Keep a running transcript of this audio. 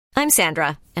I'm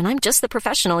Sandra, and I'm just the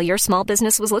professional your small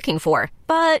business was looking for.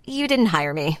 But you didn't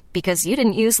hire me because you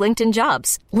didn't use LinkedIn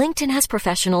Jobs. LinkedIn has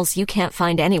professionals you can't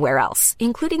find anywhere else,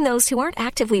 including those who aren't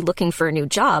actively looking for a new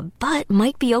job, but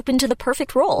might be open to the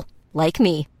perfect role, like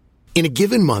me. In a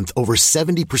given month, over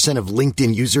 70% of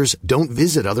LinkedIn users don't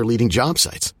visit other leading job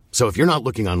sites. So if you're not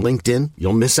looking on LinkedIn,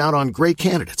 you'll miss out on great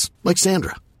candidates like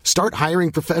Sandra. Start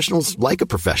hiring professionals like a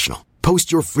professional.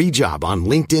 Post your free job on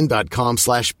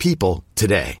linkedin.com/people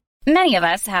today. Many of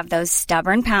us have those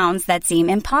stubborn pounds that seem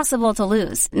impossible to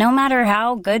lose, no matter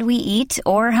how good we eat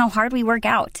or how hard we work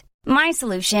out. My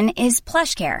solution is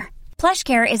PlushCare.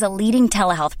 PlushCare is a leading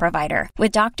telehealth provider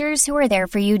with doctors who are there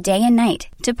for you day and night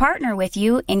to partner with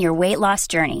you in your weight loss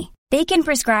journey. They can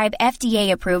prescribe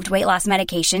FDA-approved weight loss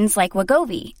medications like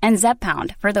Wegovy and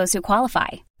Zepbound for those who qualify.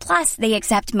 Plus, they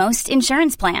accept most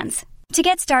insurance plans. To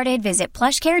get started, visit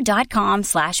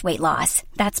plushcare.com/weightloss.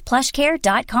 That's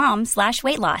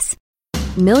plushcare.com/weightloss.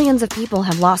 Millions of people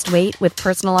have lost weight with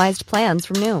personalized plans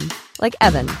from Noom. Like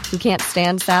Evan, who can't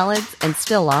stand salads and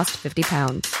still lost 50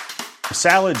 pounds.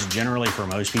 Salads generally for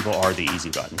most people are the easy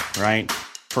button, right?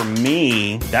 For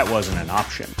me, that wasn't an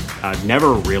option. I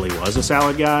never really was a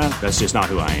salad guy. That's just not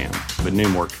who I am. But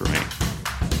Noom worked for me.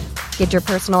 Get your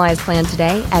personalized plan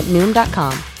today at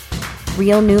Noom.com.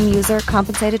 Real Noom user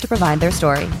compensated to provide their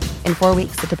story. In 4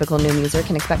 weeks, the typical Noom user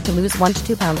can expect to lose 1 to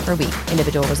 2 pounds per week.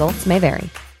 Individual results may vary.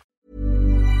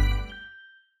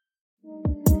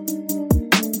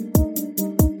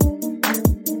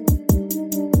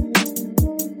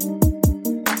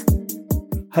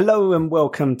 Hello and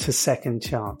welcome to Second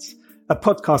Chance, a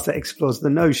podcast that explores the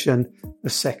notion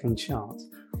of second chance.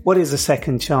 What is a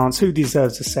second chance? Who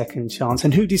deserves a second chance?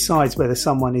 And who decides whether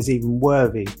someone is even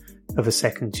worthy of a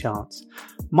second chance?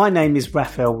 My name is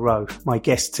Raphael Rowe. My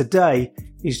guest today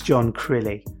is John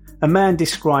Crilly, a man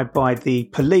described by the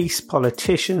police,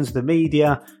 politicians, the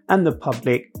media and the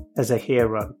public as a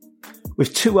hero.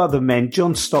 With 2 other men,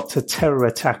 John stopped a terror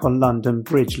attack on London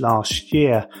Bridge last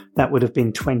year. That would have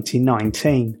been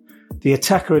 2019. The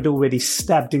attacker had already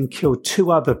stabbed and killed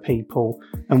 2 other people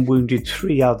and wounded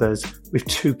 3 others with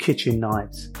 2 kitchen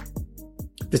knives.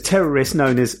 The terrorist,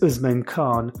 known as Usman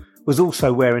Khan, was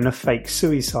also wearing a fake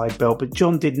suicide belt, but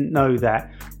John didn't know that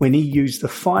when he used the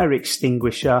fire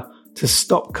extinguisher to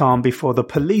stop Khan before the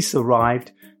police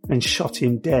arrived and shot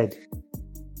him dead.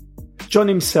 John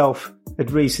himself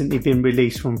had recently been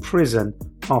released from prison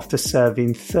after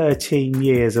serving 13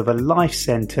 years of a life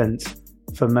sentence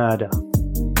for murder.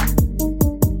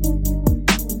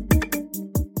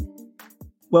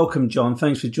 Welcome, John.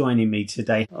 Thanks for joining me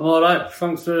today. I'm all right.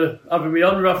 Thanks for having me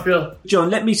on, Raphael. John,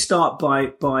 let me start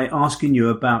by asking you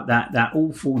about that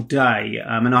awful day.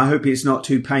 And I hope it's not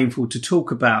too painful to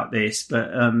talk about this, but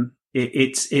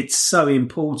it's so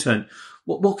important.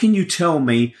 What can you tell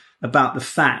me about the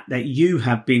fact that you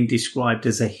have been described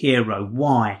as a hero?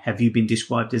 Why have you been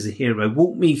described as a hero?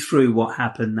 Walk me through what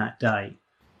happened that day.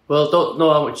 Well, I don't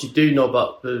know how much you do know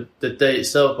about the day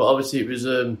itself, but obviously it was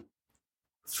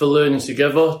for Learning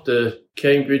Together, the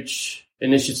Cambridge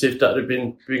initiative that they've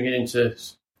been bringing into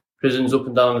prisons up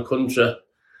and down the country.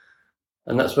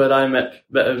 And that's where I met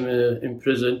him in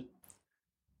prison.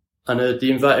 And they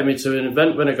invited me to an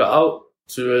event when I got out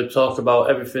to talk about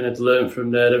everything I'd learned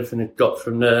from there, everything I'd got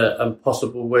from there, and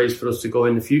possible ways for us to go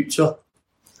in the future.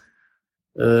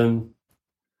 So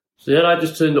yeah, I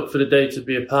just turned up for the day to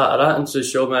be a part of that and to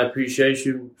show my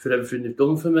appreciation for everything they've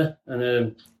done for me.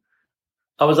 And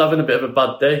I was having a bit of a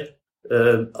bad day.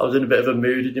 I was in a bit of a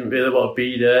mood. I didn't really want to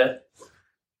be there.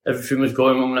 Everything was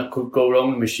going wrong that could go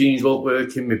wrong. The machines weren't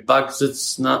working. My bags had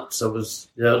snapped. I was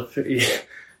pretty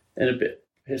in a bit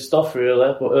pissed off,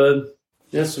 really. But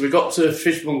so we got to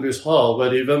Fishmongers Hall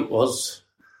where the event was.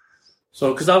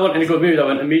 So because I wasn't in a good mood, I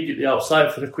went immediately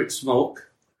outside for a quick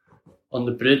smoke on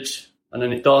the bridge. And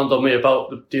then it dawned on me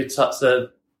about the attacks there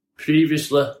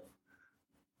previously.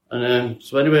 And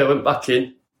so anyway, I went back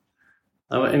in.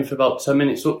 I went in for about 10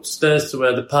 minutes upstairs to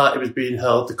where the party was being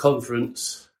held, the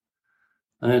conference.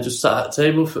 And I just sat at a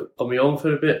table on my own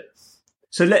for a bit.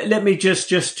 So let me just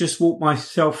walk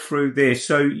myself through this.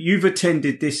 So you've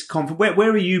attended this conference. Where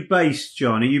are you based,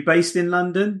 John? Are you based in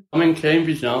London? I'm in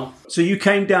Cambridge now. So you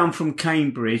came down from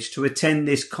Cambridge to attend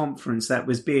this conference that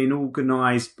was being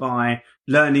organised by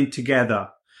Learning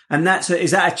Together. And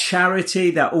is that a charity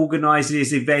that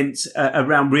organises events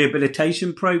around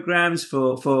rehabilitation programmes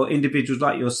for individuals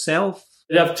like yourself?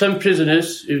 They have 10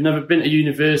 prisoners who've never been to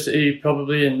university,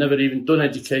 probably, and never even done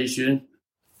education,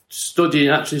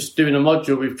 actually doing a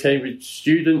module with Cambridge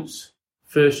students,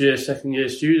 first year, second year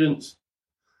students.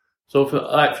 So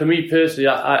for me personally,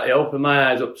 it opened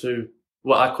my eyes up to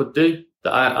what I could do.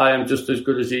 that I am just as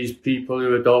good as these people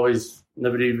who had always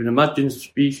never even imagined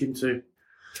speaking to.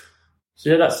 So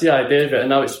yeah, that's the idea of it, and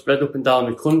now it's spread up and down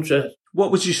the country.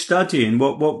 What was you studying?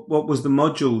 What was the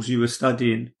modules you were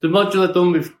studying? The module I'd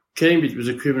done with Cambridge was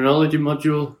a criminology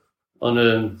module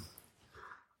on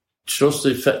trust,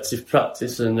 effective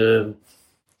practice, and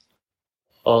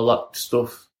all that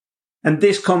stuff. And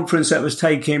this conference that was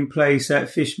taking place at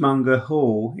Fishmonger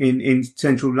Hall in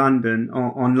central London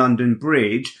on London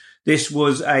Bridge, this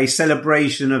was a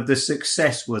celebration of the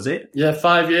success, was it? Yeah,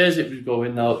 5 years it was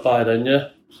going now by then, yeah.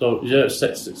 So, yeah, it's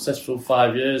successful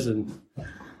 5 years. And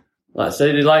like I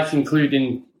say, they like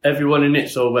including everyone in it,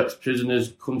 so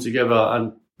ex-prisoners come together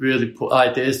and really put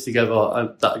ideas together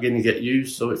and that are going to get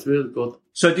used. So it's really good.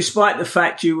 So despite the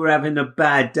fact you were having a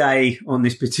bad day on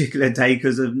this particular day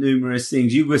because of numerous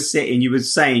things, you were sitting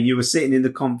in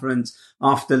the conference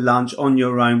after lunch on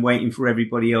your own, waiting for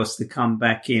everybody else to come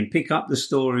back in. Pick up the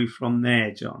story from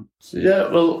there, John. So, yeah,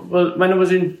 well, when I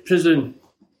was in prison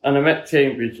and I met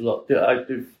Cambridge a lot, I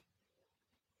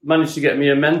managed to get me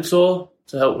a mentor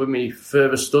to help with me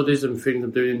further studies and things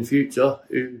I'm doing in the future,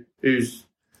 who's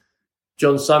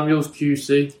John Samuels,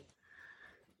 QC.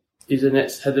 He's an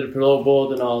ex-head of the parole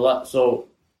board and all that. So,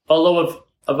 although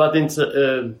I've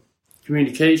had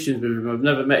communications with him, I've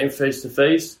never met him face to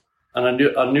face, and I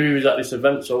knew he was at this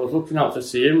event, so I was looking out to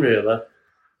see him really,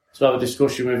 to have a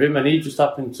discussion with him, and he just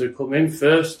happened to come in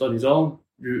first on his own,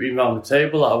 rooting around the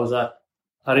table.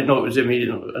 I didn't know it was him,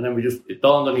 and then it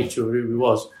dawned on each other who he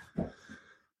was.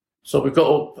 So I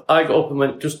got up and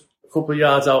went just a couple of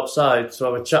yards outside to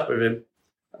have a chat with him,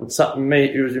 and sat my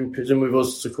mate who was in prison with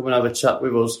us to come and have a chat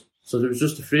with us. So there was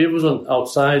just the three of us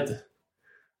outside.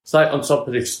 It's like on top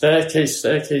of the staircase.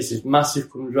 Staircase is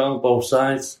massive, coming around both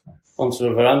sides onto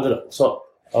a veranda at the top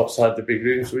outside the big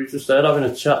room. So we were just there having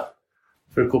a chat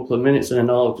for a couple of minutes, and then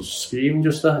all just screaming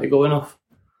just started going off.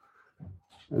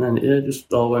 And then it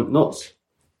just all went nuts.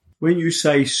 When you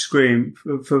say scream,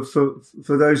 for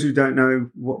those who don't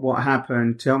know what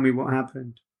happened, tell me what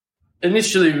happened.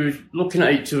 Initially, we were looking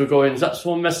at each other going, is that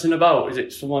someone messing about? Is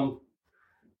it someone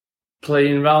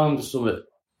playing around or something?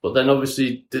 But then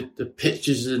obviously the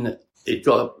pictures in it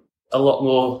got a lot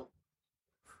more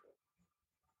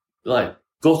like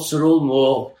guttural,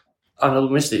 more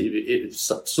animalistic.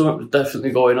 Something was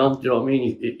definitely going on, do you know what I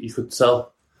mean? You could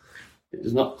tell.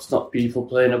 It's not people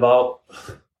playing about.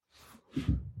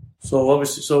 So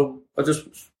I just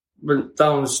went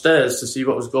down the stairs to see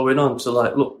what was going on. So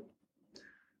like, look,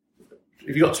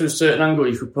 if you got to a certain angle,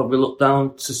 you could probably look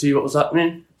down to see what was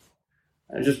happening.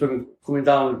 And just when coming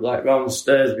down, like, round the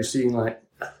stairs, we seen, like,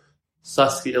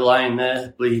 Saskia lying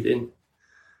there, bleeding.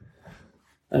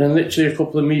 And then literally a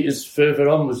couple of metres further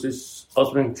on was this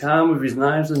Osman Khan with his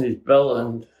knives and his belt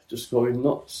and just going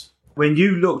nuts. When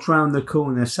you looked round the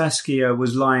corner, Saskia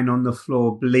was lying on the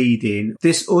floor bleeding.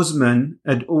 This Osman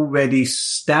had already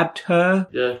stabbed her?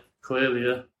 Yeah, clearly,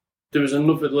 yeah. There was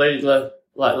another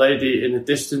lady in the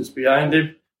distance behind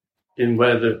him, in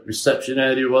where the reception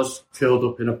area was, curled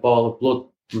up in a ball of blood,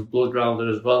 with blood around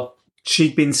her as well.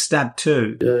 She'd been stabbed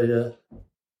too? Yeah.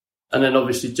 And then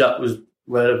obviously Jack was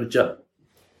wherever Jack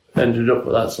ended up,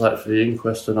 but that's like for the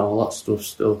inquest and all that stuff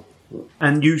still.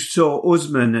 And you saw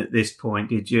Usman at this point,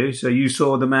 did you? So you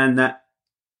saw the man that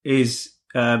is...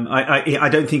 I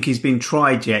don't think he's been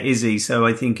tried yet, is he? So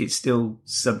I think it's still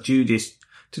sub judice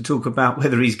to talk about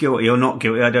whether he's guilty or not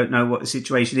guilty. I don't know what the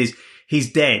situation is.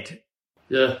 He's dead.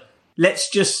 Yeah. Let's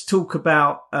just talk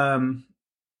about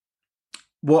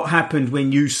what happened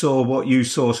when you saw what you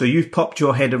saw. So you've popped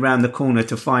your head around the corner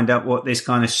to find out what this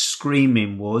kind of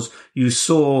screaming was. You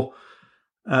saw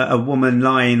a woman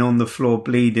lying on the floor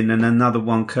bleeding and another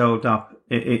one curled up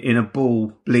in a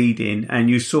ball bleeding. And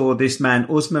you saw this man,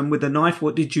 Usman, with a knife.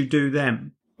 What did you do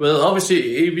then? Well, obviously,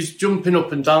 he was jumping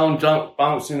up and down,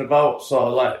 bouncing about, sort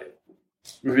of like,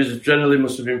 his adrenaline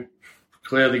must have been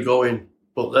clearly going.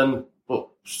 But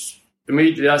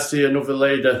immediately I see another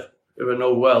lady who I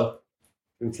know well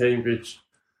from Cambridge,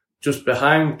 just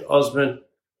behind Osman,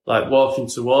 like walking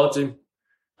towards him.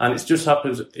 And it just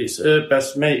happens, it's her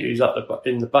best mate who's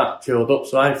in the back, curled up.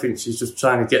 So I think she's just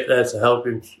trying to get there to help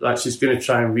him. Like she's going to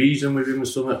try and reason with him or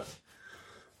something.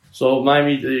 So my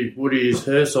immediate worry is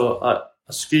her. So I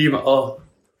scream at her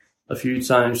a few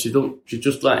times. She's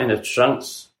just like in a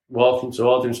trance, walking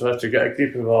towards him. So I have to get a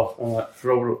grip of her and like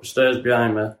throw her up the stairs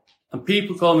behind me. And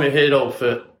people call me a hero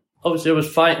for, obviously I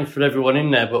was fighting for everyone in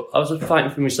there, but I was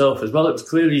fighting for myself as well. It was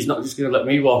clearly he's not just going to let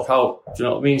me walk out. Do you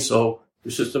know what I mean? So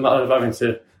it's just a matter of having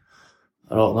to,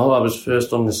 I don't know, I was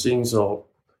first on the scene, so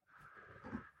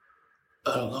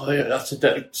I don't know, I had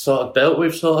to sort of dealt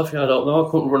with sort of thing. I don't know, I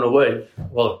couldn't run away.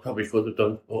 Well, I probably could have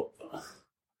done, but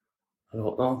I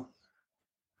don't know.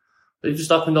 But it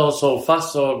just happened all so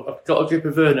fast, so I've got a grip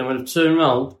of her, and when I turn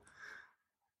around,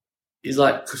 he's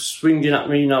like swinging at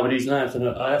me now with his knife, and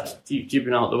I have to keep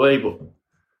jibbing out the way, but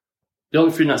the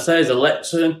only thing that's there is a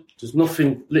lectern. There's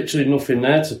nothing, literally nothing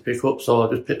there to pick up, so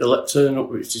I just pick the lectern up,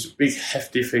 which is a big,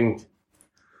 hefty thing.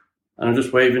 And I'm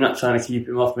just waving that, trying to keep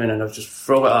him off me, and I just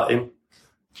throw it at him,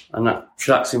 and that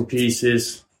cracks in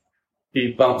pieces.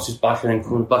 He bounces back and then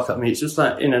comes back at me. It's just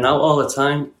like in and out all the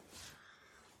time.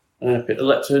 And then I pick the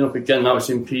lectern up again, now it's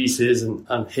in pieces,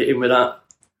 and hit him with that.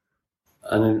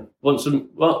 And then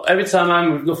every time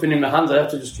I'm with nothing in my hands, I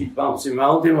have to just keep bouncing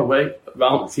around him away,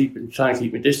 trying to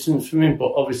keep my distance from him,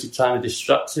 but obviously trying to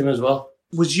distract him as well.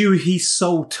 Was you his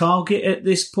sole target at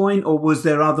this point, or was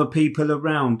there other people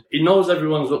around? He knows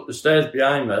everyone's up the stairs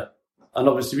behind me, and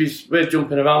obviously we're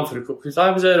jumping around for a couple, because I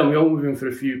was there on my own with him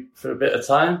for a bit of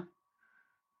time.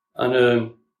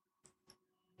 And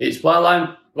it's while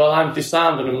I'm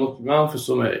disarmed and I'm looking around for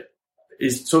something,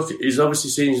 he's obviously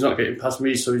seen he's not getting past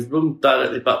me, so he's run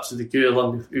directly back to the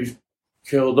girl who's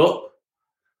curled up.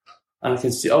 And I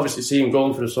can see him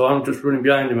going for it, so I'm just running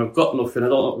behind him. I've got nothing, I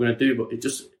don't know what I'm going to do, but he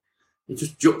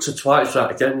just jumped her twice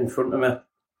right again in front of me.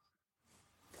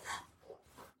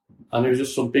 And it was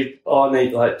just some big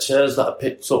ornate like chairs that I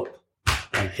picked up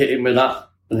and hit him with that,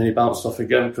 and then he bounced off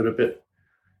again for a bit.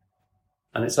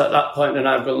 And it's at that point that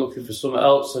I've gone looking for something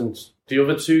else, and the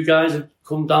other two guys had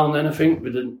come down then, I think,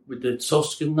 with the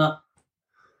tusk and that,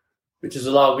 which has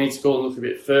allowed me to go and look a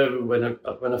bit further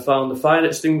when I found the fire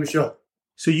extinguisher.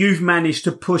 So you've managed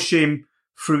to push him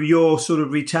through your sort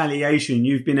of retaliation.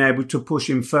 You've been able to push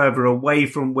him further away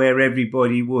from where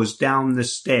everybody was, down the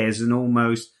stairs and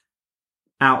almost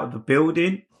out of the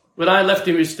building. When I left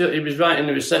him, he was right in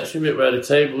the reception bit where the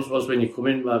tables was when you come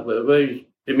in, like where you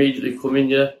immediately come in,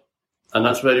 yeah. And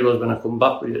that's where he was when I come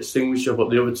back with the extinguisher, but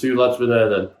the other two lads were there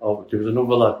then. Oh, there was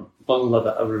another lad, one lad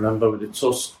that I remember with the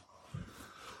tusk.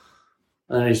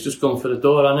 And he's just gone for the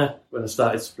door, hasn't he? When I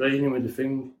started spraying him with the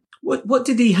thing. What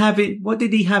did he have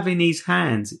in his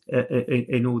hands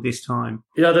in all this time?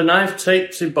 He had a knife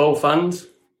taped in both hands,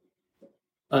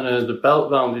 and the belt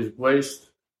round his waist.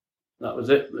 That was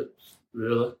it,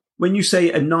 really. When you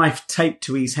say a knife taped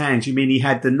to his hands, you mean he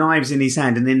had the knives in his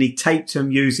hand and then he taped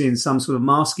them using some sort of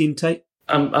masking tape?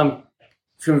 I'm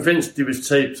convinced he was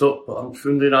taped up, but I'm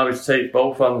wondering how he's taped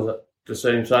both hands at the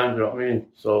same time, do you know what I mean?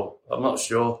 So I'm not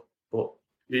sure, but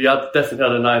he definitely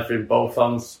had a knife in both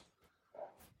hands.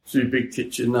 Two big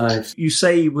kitchen knives. You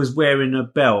say he was wearing a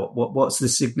belt. What's the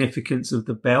significance of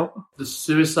the belt? The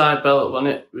suicide belt on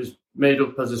it was made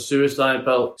up as a suicide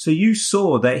belt. So you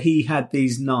saw that he had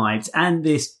these knives and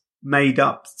this made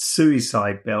up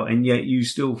suicide belt, and yet you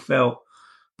still felt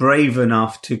brave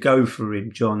enough to go for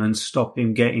him, John, and stop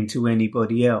him getting to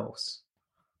anybody else.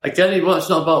 Again, it's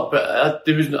not about, but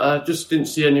I just didn't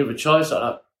see any other choice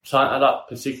at that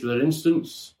particular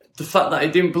instance. The fact that he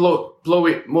didn't blow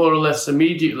it more or less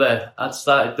immediately,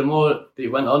 the more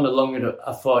it went on, the longer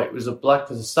I thought it was a black,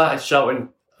 because I started shouting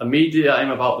immediately at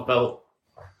him about the belt.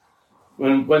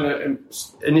 When I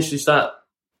initially started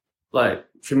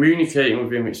communicating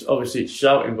with him, it's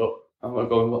shouting, but I'm not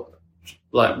going,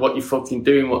 what you fucking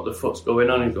doing, what the fuck's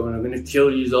going on? He's going, I'm going to kill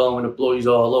you all, I'm going to blow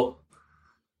you all up,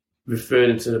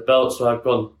 referring to the belt. So I've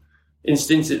gone,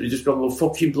 instinctively just gone, well,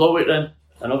 fucking blow it then.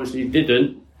 And obviously he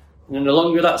didn't. And then the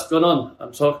longer that's gone on,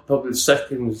 I'm talking probably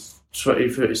seconds, 20,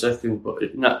 30 seconds, but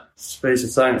in that space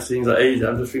of time, it seems like age,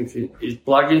 I'm just thinking, he's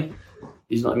blagging.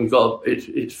 He's not even got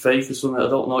it's fake or something, I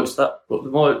don't know, it's that. But the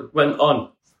more it went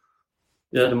on,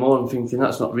 the more I'm thinking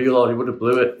that's not real, or he would have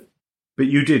blew it. But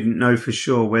you didn't know for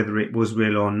sure whether it was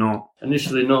real or not?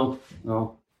 Initially, no.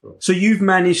 So you've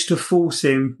managed to force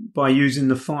him, by using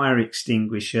the fire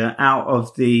extinguisher, out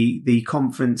of the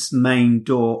conference main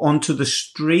door onto the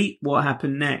street. What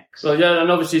happened next? So yeah, and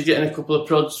obviously he's getting a couple of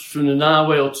prods from the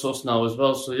narwhal tusk now as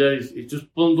well. So yeah, he's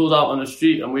just bundled out on the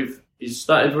street, and he's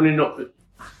started running up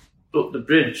the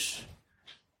bridge.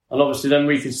 And obviously then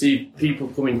we can see people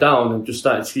coming down and just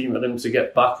started screaming at them to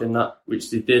get back and that, which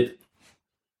they did.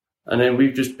 And then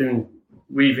we've just been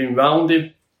weaving round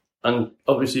him. And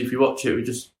obviously if you watch it, we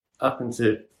just happened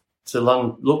to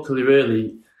land. Luckily,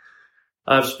 really,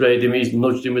 I've sprayed him, he's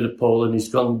nudged him with a pole and he's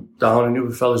gone down, and the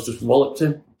other fella's just walloped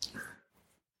him.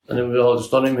 And then we're all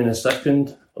just on him in a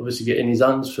second, obviously getting his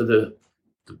hands for the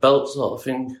belt sort of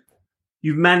thing.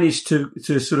 You've managed to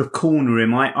sort of corner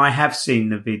him. I have seen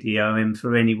the video, and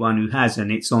for anyone who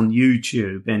hasn't, it's on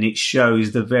YouTube, and it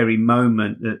shows the very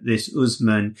moment that this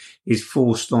Usman is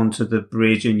forced onto the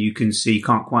bridge, and you can see,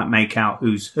 can't quite make out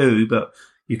who's who, but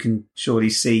you can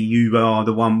surely see you are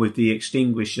the one with the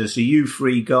extinguisher. So you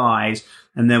three guys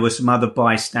and there were some other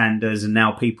bystanders and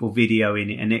now people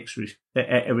videoing it and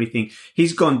everything.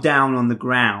 He's gone down on the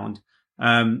ground.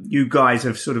 You guys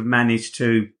have sort of managed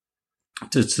to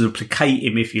sort of placate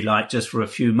him, if you like, just for a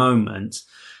few moments.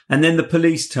 And then the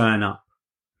police turn up.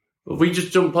 Well, we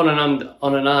just jump on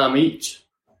an arm each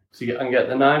to get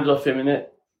the knives off him, innit?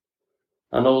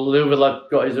 And all the other lad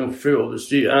got his own fruit up the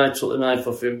street, and I took the knife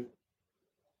off him.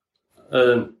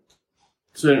 Turned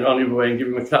it on the other way and give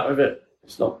him a crack with it.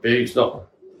 It's not big, it's not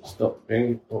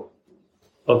big, but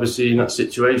obviously in that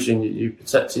situation, you're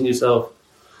protecting yourself.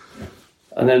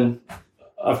 And then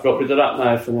I've got rid of that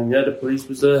knife, and then, the police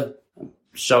was there,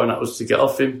 shouting at us to get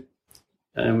off him.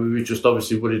 And we were just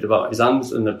obviously worried about his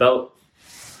hands and the belt.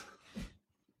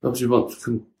 Obviously, once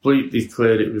completely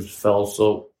cleared, it was fell,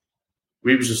 so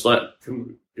we was just like,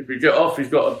 if we get off, he's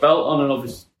got a belt on, and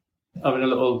obviously having a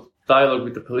little dialogue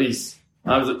with the police.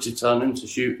 I was actually telling him to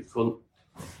shoot the cunt.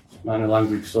 Minor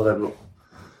language, sorry, but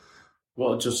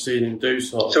what I'd just seen him do,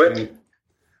 sort of thing.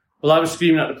 Well, I was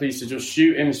screaming at the police to just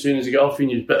shoot him as soon as he got off,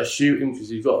 and you'd better shoot him because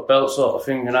he's got a belt, sort of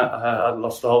thing. And I'd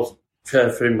lost all care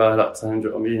for him by that time, do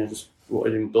you know what I mean? I just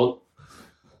wanted him done.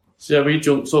 So we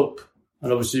jumped up,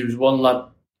 and obviously there was one lad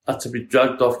had to be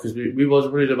dragged off because we was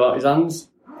worried about his hands.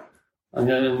 And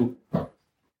then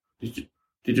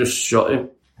they just shot him.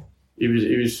 He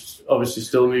was obviously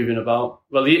still moving about.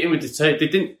 Well, they hit him with the tape. They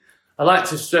didn't. I like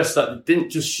to stress that they didn't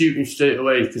just shoot him straight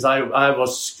away because I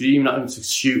was screaming at him to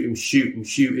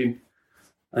shoot him,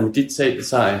 and they did take the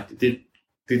time. They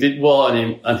did warn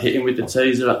him and hit him with the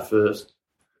taser at first,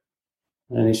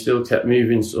 and he still kept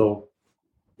moving. So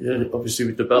obviously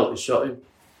with the belt, they shot him.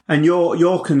 And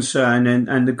your concern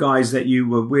and the guys that you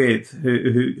were with,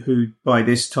 who by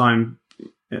this time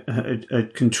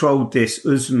had controlled this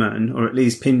Usman, or at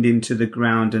least pinned him to the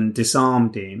ground and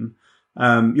disarmed him.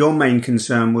 Your main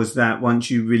concern was that once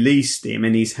you released him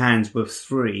and his hands were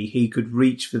free, he could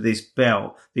reach for this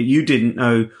belt that you didn't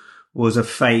know was a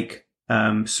fake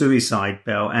suicide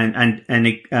belt and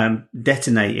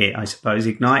detonate it, I suppose,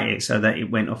 ignite it so that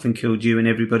it went off and killed you and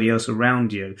everybody else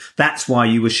around you. That's why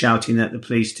you were shouting at the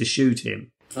police to shoot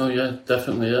him. Oh, yeah,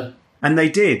 definitely, yeah. And they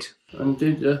did? And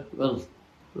did, yeah.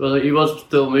 Well, he was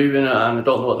still moving, and I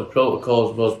don't know what the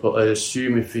protocols was, but I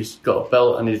assume if he's got a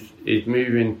belt and he's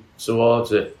moving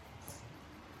towards it,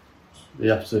 they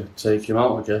have to take him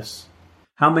out, I guess.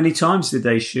 How many times did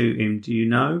they shoot him, do you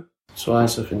know?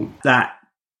 Twice, I think. That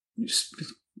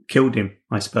killed him,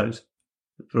 I suppose,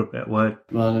 for a better word.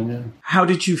 Well, yeah. How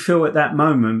did you feel at that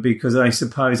moment? Because I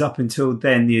suppose up until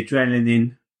then, the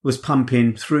adrenaline was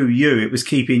pumping through you. It was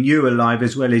keeping you alive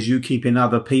as well as you keeping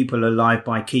other people alive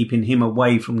by keeping him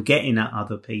away from getting at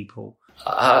other people.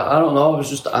 I don't know. I was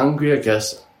just angry, I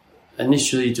guess.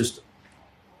 Initially, just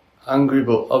angry,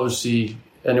 but obviously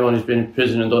anyone who's been in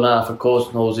prison and done half a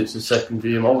course knows it's a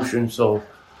secondary emotion. So,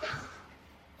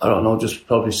 I don't know, just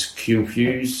probably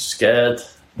confused, scared.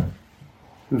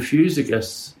 Confused, I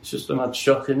guess. It's just a mad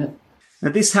shock, isn't it? Now,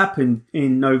 this happened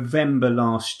in November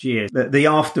last year. The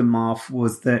aftermath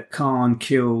was that Khan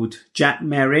killed Jack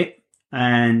Merritt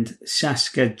and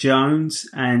Saskia Jones,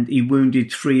 and he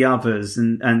wounded 3 others.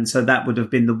 And so that would have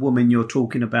been the woman you're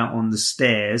talking about on the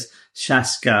stairs,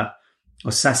 Saskia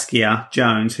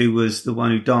Jones, who was the one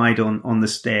who died on the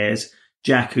stairs,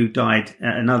 Jack, who died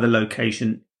at another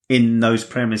location in those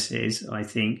premises, I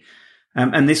think.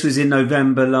 And this was in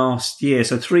November last year.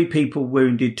 So 3 people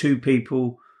wounded, 2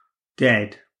 people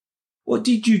dead. What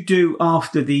did you do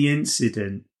after the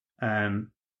incident,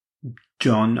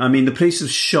 John? I mean, the police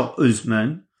have shot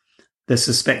Usman, the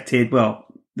suspected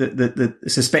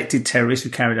terrorist who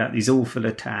carried out these awful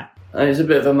attacks. And it's a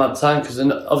bit of a mad time because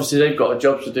obviously they've got a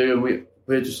job to do, and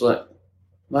we're just like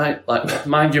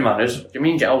mind your manners. You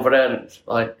mean get over there? And it's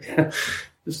like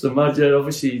just imagine.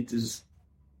 Obviously, there's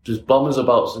bombers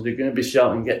about, so they're going to be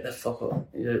shouting, "Get the fuck up!"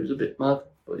 Yeah, it was a bit mad.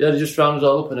 But yeah, they just rounded us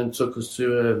all up and then took us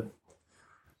to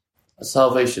a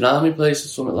Salvation Army place or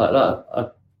something like that.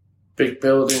 A big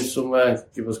building somewhere,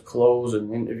 give us clothes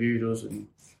and interviewed us. And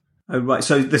oh, right.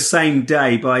 So the same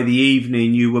day, by the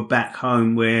evening, you were back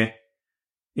home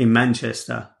in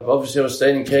Manchester. Obviously, I was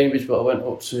staying in Cambridge, but I went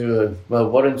up to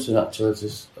Warrington actually,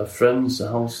 to a friend's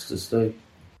house to stay.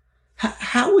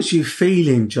 How was you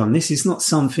feeling, John? This is not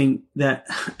something that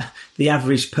the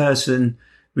average person,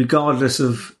 regardless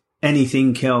of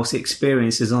anything else,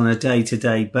 experiences on a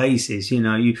day-to-day basis. You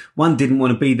know, one didn't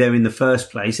want to be there in the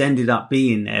first place, ended up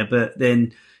being there, but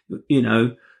then, you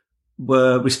know,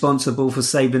 were responsible for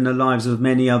saving the lives of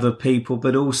many other people,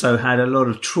 but also had a lot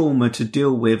of trauma to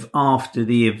deal with after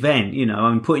the event. You know, I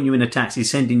mean, putting you in a taxi,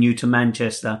 sending you to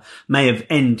Manchester may have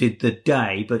ended the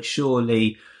day, but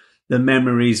surely the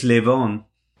memories live on.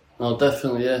 No,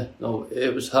 definitely, yeah. No,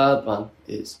 it was hard, man.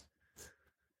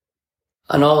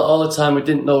 And all the time we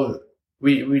didn't know.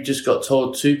 We just got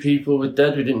told 2 people were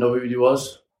dead. We didn't know who he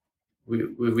was.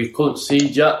 We couldn't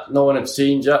see Jack. No one had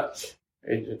seen Jack.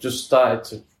 It just started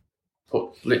to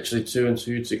put literally 2 and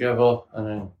 2 together, and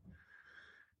then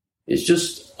it's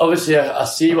just obviously I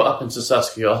see what happened to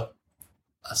Saskia.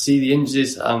 I see the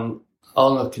injuries, and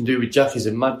all I can do with Jack is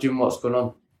imagine what's going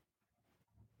on.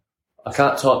 I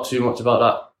can't talk too much about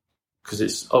that because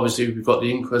it's obviously we've got the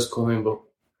inquest coming, but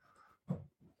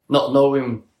not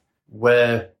knowing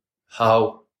where,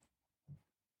 how,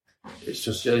 it's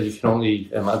just, yeah, you can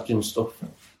only imagine stuff.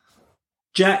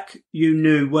 Jack, you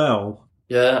knew well.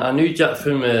 Yeah, I knew Jack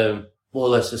from more or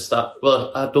less the start.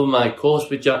 Well, I'd done my course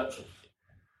with Jack.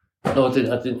 No, I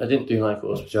didn't do my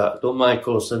course with Jack. I'd done my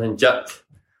course, and then Jack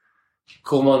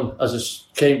come on as a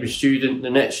Cambridge student the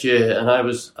next year, and I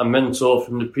was a mentor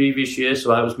from the previous year,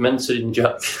 so I was mentoring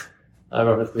Jack,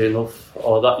 ironically enough,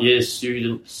 or that year's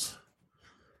students,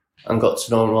 and got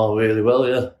to know them all really well,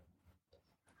 yeah.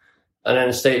 And then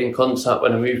I stayed in contact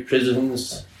when I moved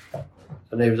prisons,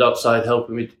 and he was outside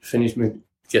helping me finish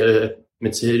get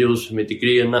materials for my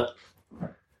degree and that.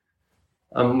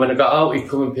 And when I got out, he'd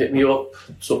come and pick me up,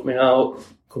 took me out,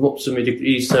 come up to my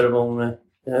degree ceremony.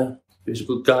 Yeah, he was a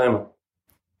good guy, man.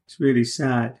 It's really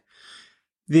sad.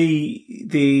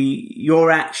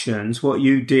 Your actions, what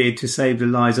you did to save the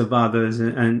lives of others,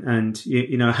 and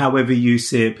you know, however you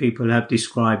see it, people have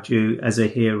described you as a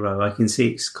hero. I can see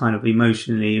it's kind of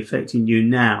emotionally affecting you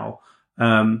now.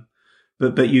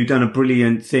 But you've done a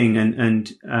brilliant thing,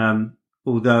 and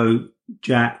although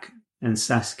Jack and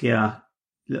Saskia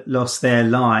lost their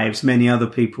lives, many other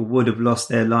people would have lost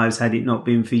their lives had it not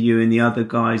been for you and the other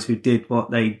guys who did what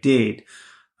they did.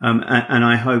 And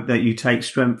I hope that you take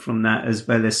strength from that as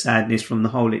well as sadness from the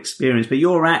whole experience. But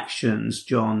your actions,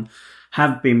 John,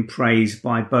 have been praised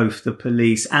by both the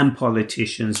police and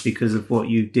politicians because of what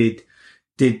you did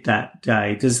that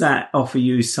day. Does that offer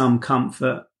you some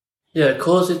comfort? Yeah, of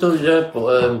course it does, yeah.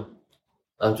 But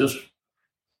I'm just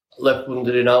left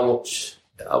wondering how much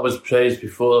I was praised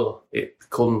before it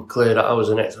became clear that I was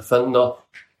an ex-offender.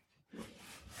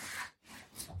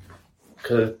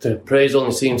 Because the praise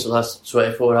only seemed to last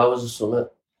 24 hours or something.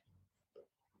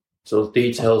 So the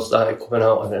details started coming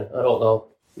out, and I don't know,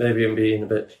 maybe I'm being a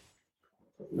bit...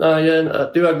 No, yeah,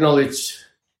 I do acknowledge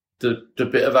the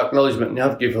bit of acknowledgement they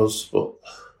have given us, but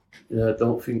yeah, I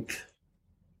don't think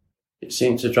it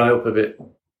seemed to dry up a bit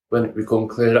when it became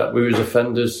clear that we was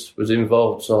offenders, was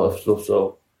involved, sort of stuff.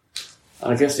 So,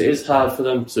 and I guess it is hard for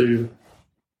them to...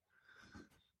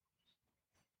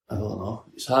 I don't know,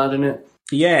 it's hard, isn't it?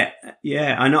 Yeah,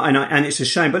 I know, and it's a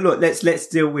shame. But look, let's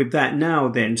deal with that now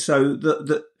then. So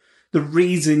the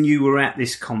reason you were at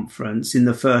this conference in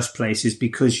the first place is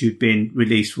because you'd been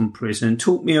released from prison.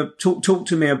 Talk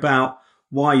to me about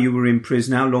why you were in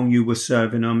prison, how long you were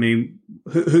serving. I mean,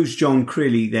 who's John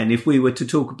Crilly then? If we were to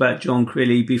talk about John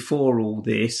Crilly before all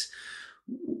this,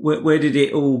 where did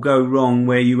it all go wrong?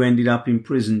 Where you ended up in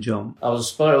prison, John? I was a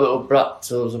spoiled little brat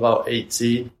till I was about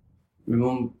 18. My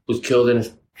mum was killed in a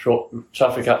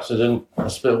traffic accident. I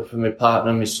split up with my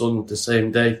partner and my son the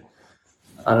same day,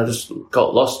 and I just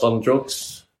got lost on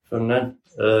drugs from then,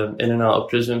 in and out of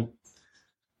prison.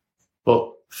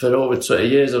 But for over 20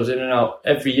 years I was in and out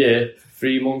every year,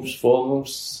 3 months, 4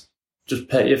 months, just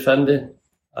petty offending.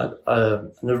 I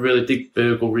never really did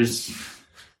burglaries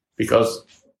because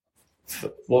for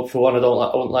one, I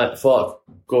don't like the thought of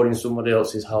going in somebody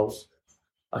else's house.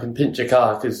 I can pinch a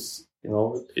car because, you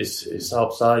know, it's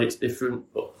outside, it's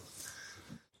different. But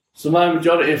so my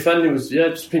majority offending was, yeah,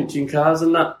 just pinching cars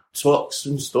and that, trucks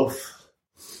and stuff.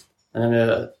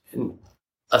 And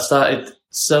I started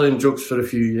selling drugs for a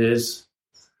few years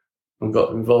and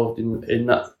got involved in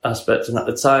that aspect. And at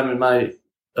the time in my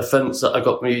offence that I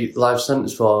got me life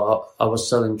sentence for, I was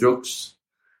selling drugs.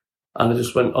 And I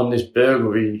just went on this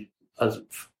burglary as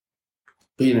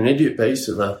being an idiot,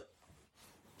 basically.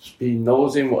 Just being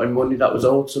nosy and wanting money that was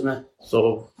owed to me.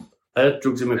 So I had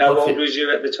drugs in my pocket. How old was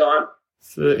you at the time?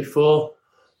 34.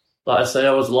 Like I say,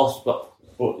 I was lost, but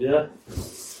yeah.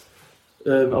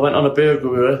 I went on a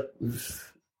burglary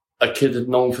with a kid I'd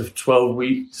known for 12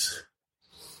 weeks.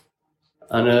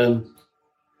 And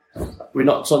we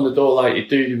knocked on the door like you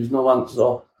do, there was no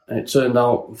answer. And it turned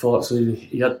out, unfortunately,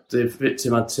 the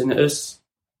victim had tinnitus,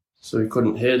 so he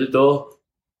couldn't hear the door.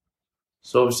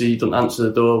 So obviously he doesn't answer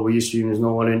the door, we assume there's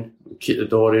no one in. We kick the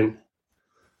door in,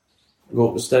 go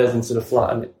up the stairs into the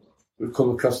flat, and we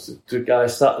come across the guy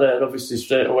sat there, obviously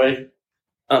straight away.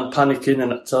 I'm panicking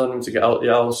and telling him to get out of the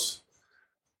house.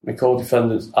 My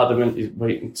co-defendant's adamant he's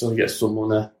waiting until he gets someone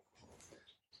there.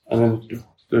 And then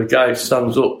the guy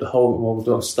stands up, the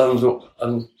whole stands up,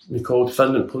 and my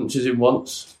co-defendant punches him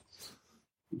once.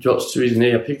 He drops to his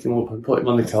knee, I pick him up and put him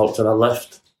on the couch, and I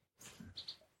left.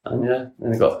 And yeah,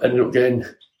 then I ended up getting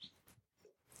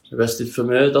arrested for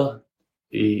murder.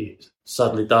 He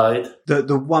sadly died.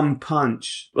 The one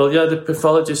punch? Well, yeah, the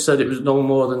pathologist said it was no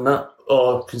more than that,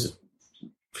 or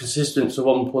consistent to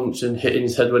one punch and hitting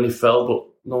his head when he fell, but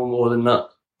no more than that.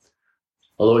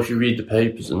 Although if you read the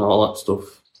papers and all that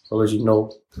stuff, well, as you know,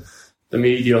 the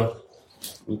media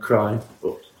and crime.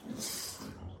 But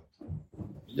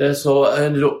yeah, so I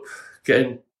ended up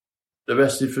getting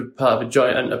arrested for part of a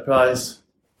joint enterprise,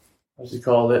 as they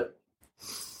call it.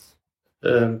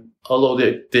 Although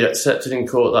they accepted in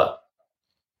court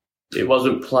that it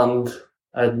wasn't planned,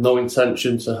 I had no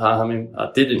intention to harm him.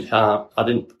 I didn't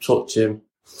touch him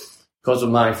because of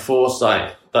my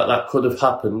foresight that could have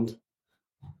happened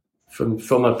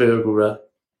from a burglary.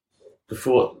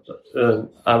 Before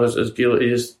I was as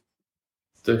guilty as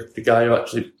the guy who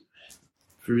actually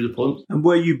threw the punch. And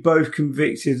were you both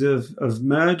convicted of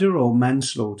murder or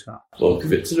manslaughter? Well,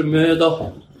 convicted of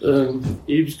murder.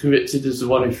 He was convicted as the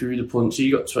one who threw the punch.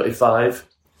 He got 25.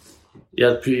 He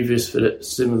had previous for it,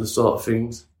 similar sort of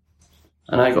things.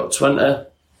 And I got 20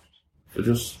 for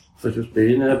just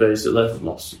being there, basically,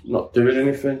 not doing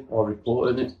anything or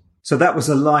reporting it. So that was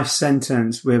a life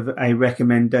sentence with a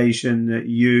recommendation that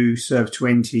you serve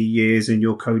 20 years and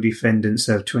your co-defendant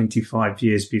serve 25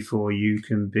 years before you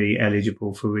can be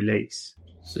eligible for release.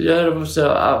 So yeah, obviously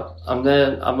I'm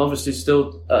there. I'm obviously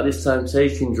still at this time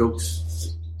taking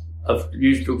drugs. I've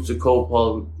used drugs to cope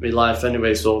all my life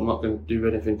anyway, so I'm not going to do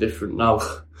anything different now,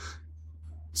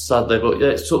 sadly. But yeah,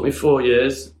 it took me 4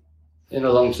 years in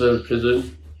a long-term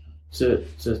prison to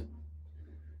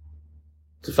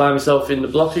find myself in the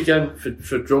block again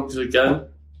for drugs again,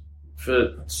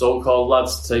 for so-called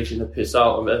lads taking the piss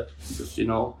out of me, because, you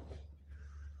know,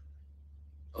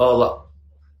 all that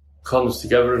comes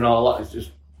together and all that is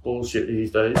just bullshit these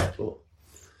days. But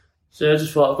so yeah, I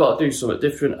just thought I've got to do something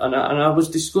different, and I was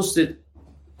disgusted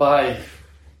by,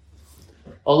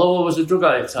 although I was a drug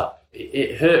addict,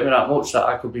 it hurt me that much that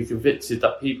I could be convicted,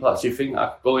 that people actually think I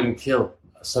could go in and kill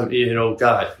a 70-year-old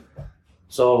guy.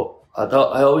 So I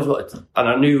always wanted to, and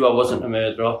I knew I wasn't a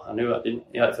murderer. I knew I didn't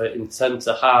intend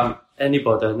to harm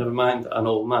anybody, never mind an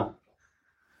old man.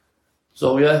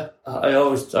 So yeah, I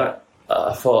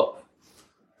thought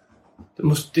there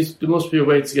must be a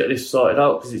way to get this sorted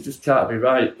out, because it just can't be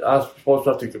right. I was supposed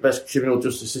to have the best criminal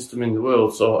justice system in the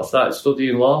world, so I started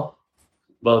studying law.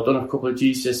 Well, I've done a couple of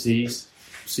GCSEs,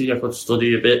 see I could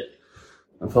study a bit.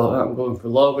 I thought, I'm going for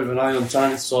law with an eye on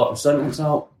trying to sort my sentence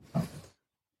out.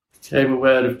 Became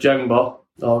aware of Jengbo,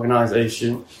 the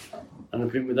organisation, and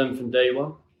I've been with them from day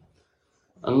one.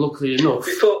 And luckily enough,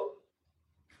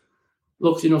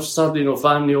 sadly enough,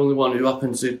 I'm the only one who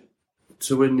happened to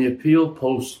win the appeal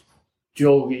post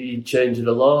Jogi change of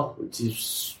the law, which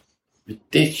is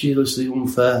ridiculously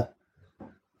unfair.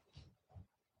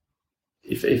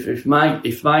 If my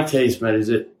case merits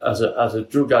it as a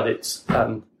drug addict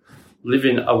and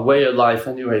living a way of life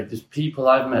anyway, there's people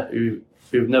I've met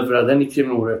who've never had any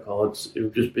criminal records,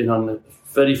 who've just been on the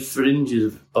very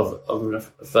fringes of an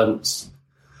offence,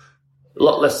 a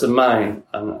lot less than mine,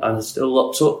 and still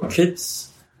locked up.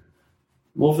 Kids,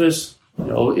 mothers, you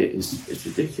know, it's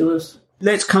ridiculous.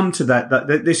 Let's come to that.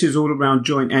 This is all around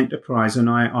joint enterprise, and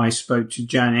I spoke to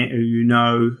Janet, who you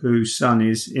know, whose son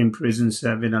is in prison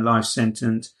serving a life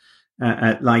sentence.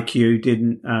 Like you,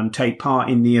 didn't take part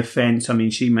in the offence. I mean,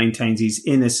 she maintains he's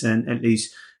innocent. At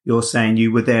least you're saying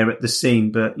you were there at the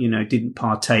scene, but, you know, didn't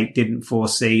partake, didn't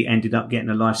foresee, ended up getting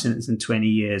a life sentence in 20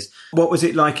 years. What was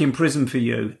it like in prison for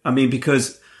you? I mean,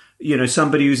 because, you know,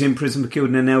 somebody who's in prison for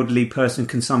killing an elderly person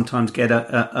can sometimes get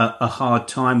a hard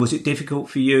time. Was it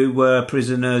difficult for you? Were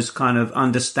prisoners kind of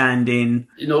understanding?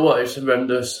 You know what? It's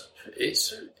horrendous. It's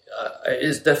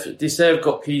definitely, they say I've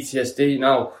got PTSD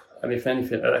now. And if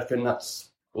anything, I reckon that's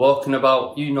walking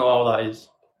about. You know how that is.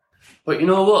 But you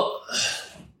know what?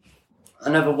 I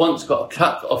never once got a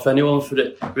cat off anyone for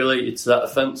it related to that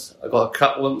offence. I got a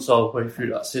cat once all the way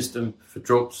through that system for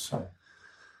drugs.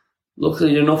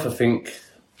 Luckily enough, I think,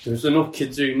 there was enough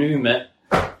kids who knew me,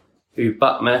 who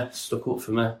backed me, stuck up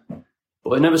for me.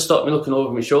 But it never stopped me looking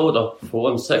over my shoulder for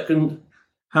 1 second.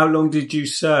 How long did you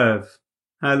serve?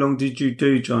 How long did you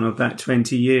do, John, of that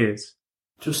 20 years?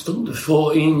 Just under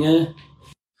 14, yeah.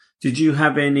 Did you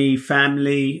have any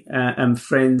family and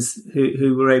friends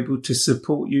who were able to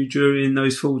support you during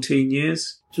those 14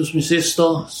 years? Just my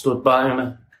sister stood by me.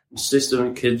 My sister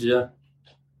and kids, yeah.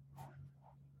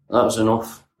 That was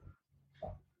enough.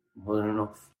 More than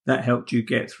enough. That helped you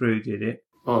get through, did it?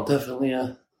 Oh, definitely,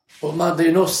 yeah. But madly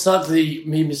enough, sadly,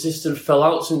 me and my sister fell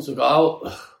out since I got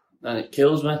out, and it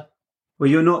kills me. Well,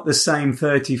 you're not the same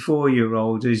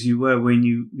 34-year-old as you were when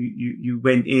you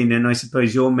went in, and I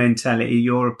suppose your mentality,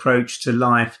 your approach to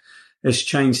life has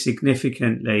changed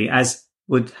significantly, as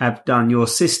would have done your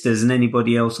sisters and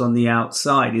anybody else on the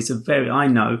outside. I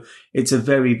know it's a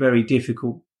very, very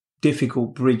difficult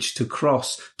bridge to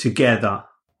cross together.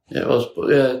 It was, but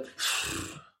yeah.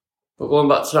 But going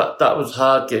back to that was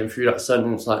hard getting through that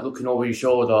sentence, like looking over your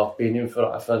shoulder, being in for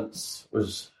that offence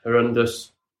was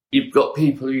horrendous. You've got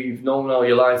people who you've known all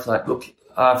your life, like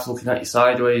half looking at you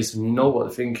sideways, and you know what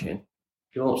they're thinking.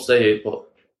 You won't say it, but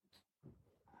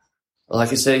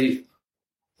like I say,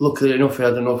 luckily enough, we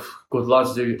had enough good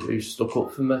lads who stuck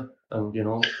up for me, and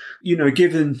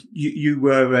given you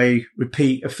were a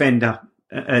repeat offender,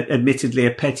 admittedly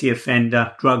a petty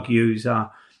offender, drug user,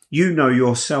 you know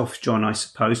yourself, John, I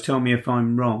suppose, tell me if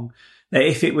I'm wrong, that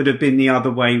if it would have been the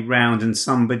other way round and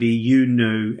somebody you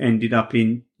knew ended up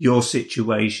in your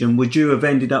situation, would you have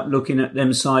ended up looking at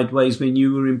them sideways when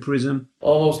you were in prison?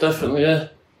 Almost definitely, yeah.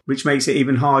 Which makes it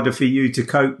even harder for you to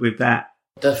cope with that.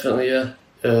 Definitely, yeah.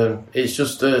 It's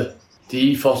just the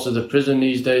ethos of the prison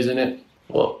these days, isn't it?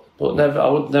 But never, I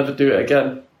would never do it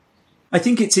again. I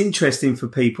think it's interesting for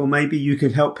people. Maybe you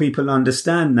could help people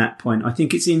understand that point. I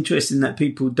think it's interesting that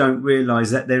people don't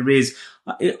realise that there is.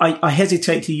 I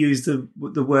hesitate to use the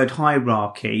word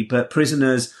hierarchy, but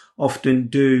prisoners often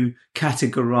do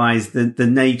categorise the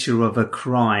nature of a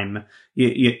crime.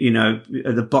 You know,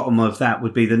 at the bottom of that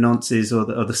would be the nonces or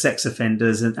the sex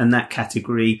offenders, and that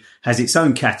category has its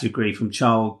own category, from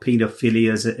child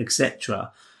paedophilias,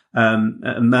 etc.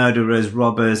 Murderers,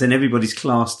 robbers, and everybody's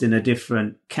classed in a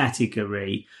different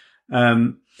category.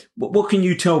 What can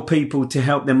you tell people to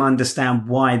help them understand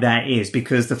why that is?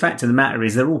 Because the fact of the matter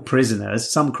is they're all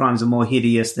prisoners. Some crimes are more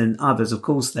hideous than others. Of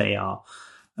course they are.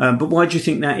 But why do you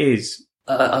think that is?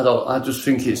 I just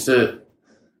think it's I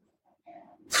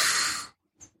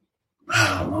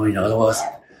don't know,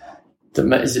 the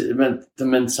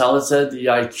mentality, the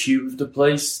IQ of the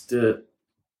place.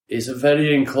 It's a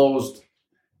very enclosed.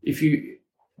 If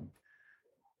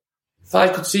I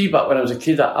could see back when I was a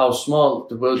kid how small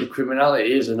the world of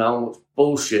criminality is and how much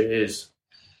bullshit it is,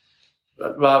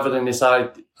 rather than this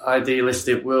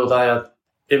idealistic world I had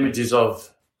images of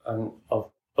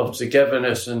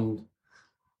togetherness and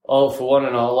all for one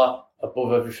and all that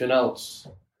above everything else,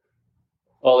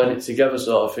 all in it together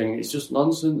sort of thing. It's just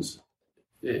nonsense.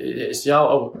 It's the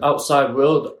outside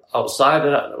world, outside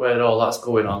of that, where all that's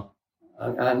going on.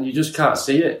 And you just can't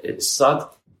see it. It's sad.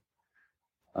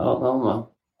 I don't know, man.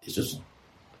 It's just...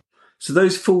 So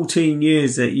those 14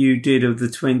 years that you did of the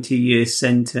 20-year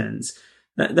sentence,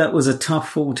 that was a tough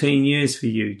 14 years for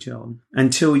you, John,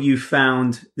 until you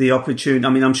found the opportunity. I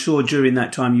mean, I'm sure during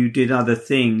that time you did other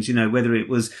things, you know, whether it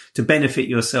was to benefit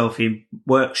yourself in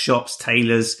workshops,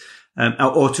 tailors,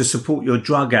 or to support your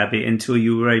drug habit until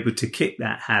you were able to kick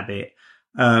that habit.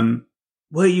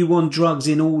 Were you on drugs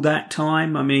in all that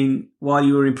time? I mean, while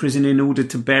you were in prison, in order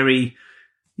to bury,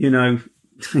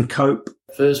 and cope?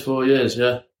 First 4 years,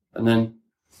 yeah. And then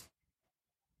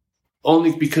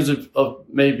only because of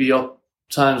maybe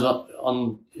times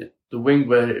on the wing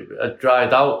where it had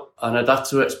dried out and I'd had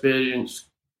to experience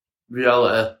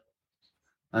reality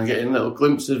and getting little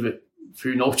glimpses of it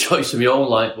through no choice of my own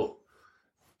life, but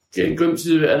getting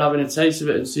glimpses of it and having a taste of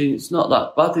it and seeing it's not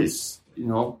that bad, it's,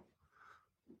 And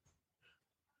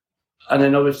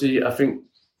then obviously I think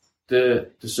the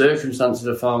circumstances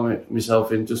I found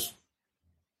myself in just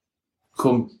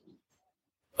come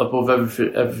above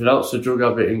everything else, the drug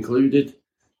habit included.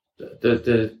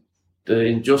 The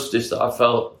injustice that I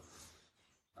felt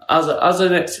as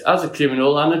a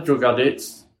criminal and a drug addict,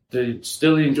 the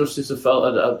injustice I felt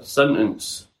at the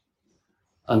sentence,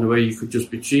 and the way you could just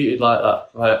be treated like that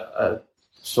by a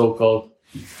so-called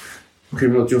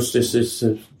criminal justice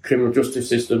system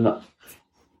that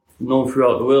known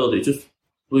throughout the world, it just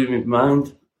blew my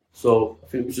mind. So I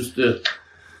think it was just the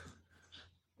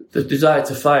desire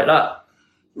to fight that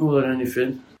more than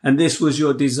anything. And this was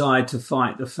your desire to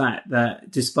fight the fact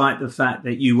that, despite the fact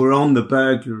that you were on the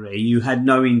burglary, you had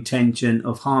no intention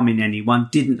of harming anyone,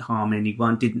 didn't harm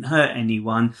anyone, didn't hurt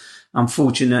anyone.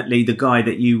 Unfortunately, the guy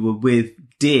that you were with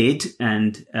did,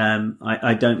 and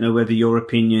I don't know whether your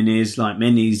opinion is, like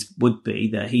many's would be,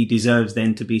 that he deserves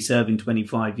then to be serving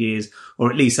 25 years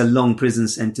or at least a long prison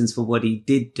sentence for what he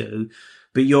did do.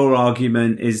 But your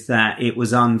argument is that it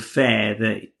was unfair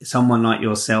that someone like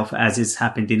yourself, as has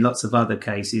happened in lots of other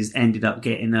cases, ended up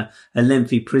getting a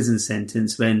lengthy prison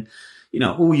sentence when,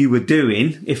 all you were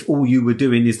doing, if all you were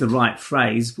doing is the right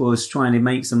phrase, was trying to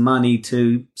make some money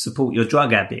to support your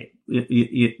drug habit.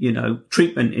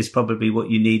 treatment is probably what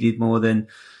you needed more than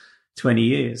 20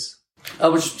 years. I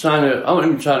wasn't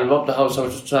even trying to rob the house. I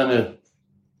was just trying to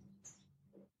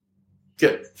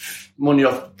get money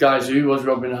off guys who was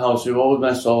robbing the house, who owed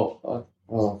me. So,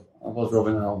 I was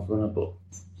robbing the house, wasn't I? But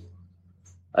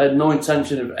I had no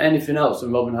intention of anything else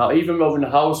than robbing the house. Even robbing the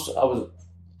house,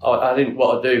 I didn't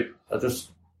want to do. I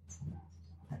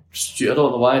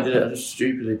don't know why I did it. I just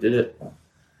stupidly did it.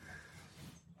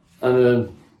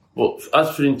 And but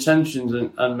as for intentions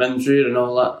and mens rea and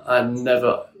all that, I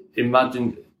never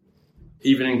imagined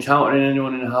even encountering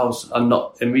anyone in the house and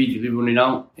not immediately running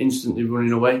out, instantly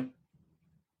running away.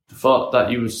 The thought that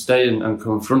you would stay and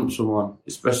confront someone,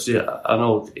 especially, I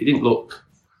know it didn't look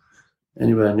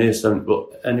anywhere near something,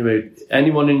 but anyway,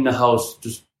 anyone in the house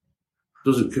just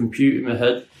doesn't compute in my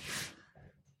head.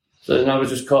 So then I was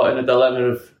just caught in a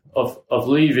dilemma of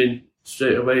leaving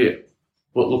straight away,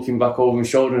 but looking back over my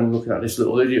shoulder and looking at this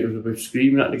little idiot who was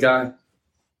screaming at the guy.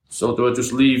 So do I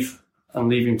just leave and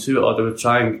leave him to it, or do I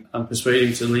try and persuade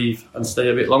him to leave and stay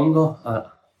a bit longer?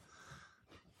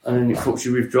 And then it fucks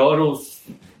your withdrawals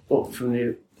up from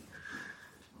the...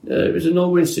 it was a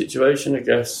no-win situation, I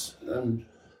guess. And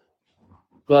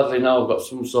gladly now I've got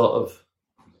some sort of...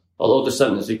 Although the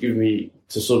sentence they give me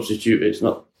to substitute it's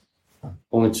not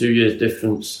only 2 years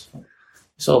difference.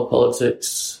 It's all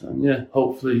politics. And yeah,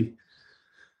 hopefully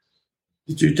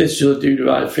the judicial do the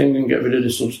right thing and get rid of the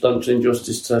substantial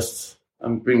injustice test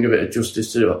and bring a bit of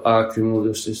justice to our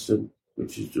criminal system,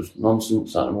 which is just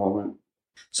nonsense at the moment.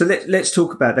 So let's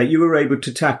talk about that. You were able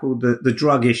to tackle the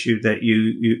drug issue that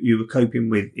you were coping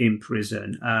with in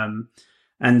prison.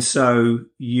 And so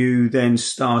you then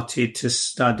started to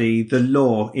study the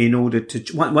law in order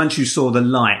to, once you saw the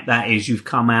light, that is, you've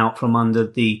come out from under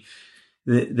the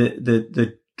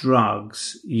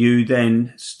drugs, you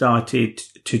then started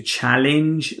to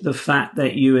challenge the fact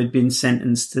that you had been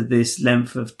sentenced to this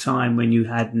length of time when you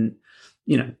hadn't,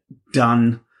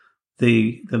 done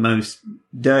the most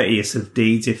dirtiest of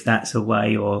deeds, if that's a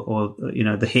way, or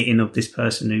the hitting of this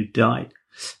person who died.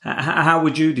 How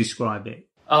would you describe it?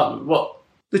 What?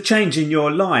 The change in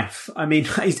your life. I mean,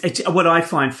 what I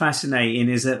find fascinating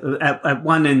is that at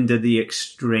one end of the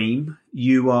extreme,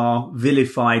 you are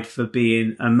vilified for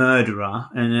being a murderer,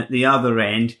 and at the other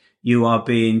end, you are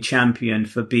being championed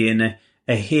for being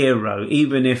a hero,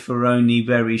 even if for only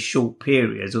very short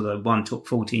periods, although one took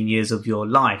 14 years of your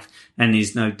life and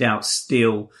is no doubt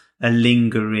still a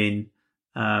lingering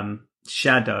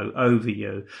shadow over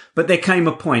you. But there came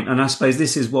a point, and I suppose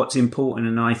this is what's important,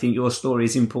 and I think your story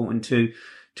is important to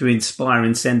inspire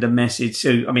and send a message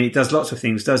to. I mean, it does lots of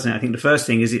things, doesn't it? I think the first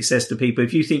thing is it says to people,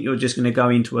 if you think you're just going to go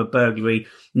into a burglary,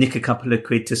 nick a couple of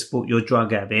quid to support your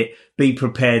drug habit, be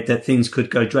prepared that things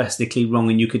could go drastically wrong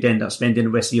and you could end up spending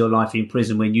the rest of your life in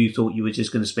prison when you thought you were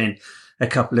just going to spend a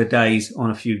couple of days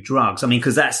on a few drugs. I mean,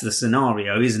 because that's the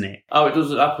scenario, isn't it? Oh, it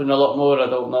doesn't happen a lot more, I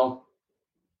don't know.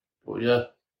 But yeah.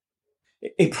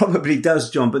 It probably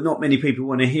does, John, but not many people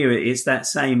want to hear it. It's that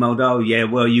same old, oh, yeah,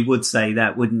 well, you would say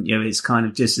that, wouldn't you? It's kind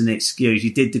of just an excuse.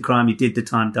 You did the crime, you did the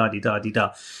time,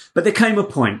 da-di-da-di-da. But there came a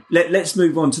point. Let's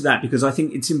move on to that because I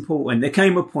think it's important. There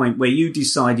came a point where you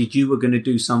decided you were going to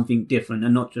do something different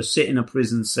and not just sit in a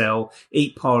prison cell,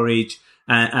 eat porridge,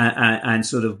 and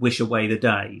sort of wish away the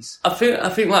days. I think,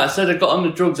 like I said, I got on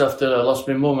the drugs after I lost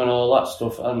my mum and all that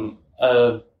stuff. And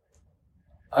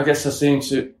I guess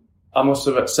I must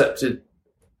have accepted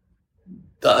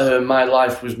that my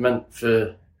life was meant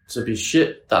to be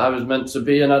shit, that I was meant to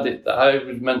be an addict, that I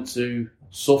was meant to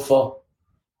suffer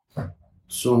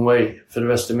some way for the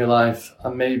rest of my life.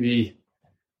 And maybe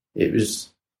it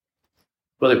was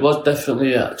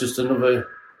definitely just another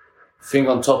thing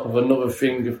on top of another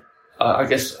thing. I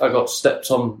guess I got stepped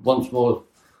on once more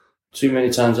too many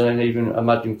times than I even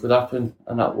imagined could happen.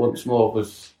 And that once more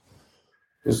was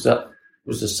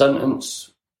the sentence.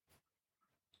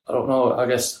 I don't know, I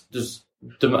guess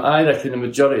I reckon the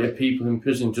majority of people in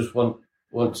prison just want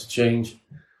to change.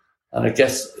 And I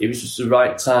guess it was just the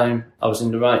right time. I was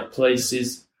in the right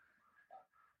places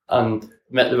and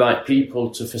met the right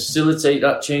people to facilitate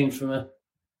that change for me.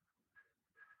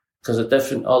 Because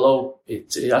although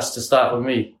it has to start with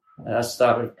me, it has to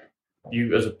start with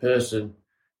you as a person.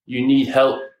 You need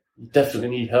help. You definitely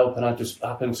need help. And I just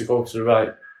happened to go to the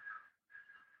right.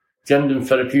 Gendon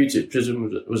Therapeutic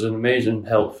Prison was an amazing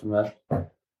help for me.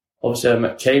 Obviously, I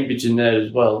met Cambridge in there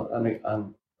as well,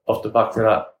 and off the back of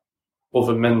that,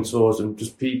 other mentors and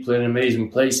just people in amazing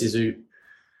places who,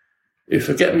 if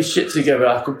I get my shit together,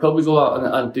 I could probably go out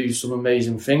and do some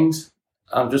amazing things.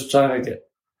 I'm just trying to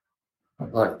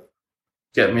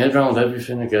get my head around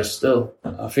everything, I guess, still.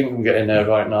 I think I'm getting there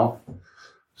right now.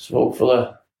 So hopefully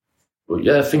But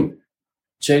yeah, I think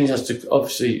change has to,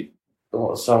 obviously, I don't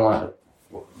want to sound like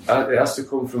it has to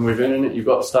come from within, innit? You've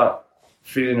got to start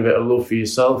feeling a bit of love for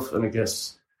yourself. And I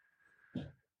guess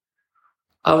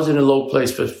I was in a low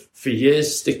place for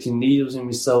years, sticking needles in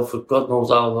myself for God knows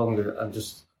how long. And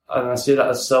I see that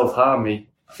as self-harming.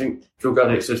 I think drug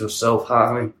addicts are just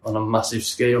self-harming on a massive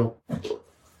scale.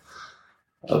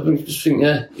 I just think,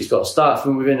 yeah, you've got to start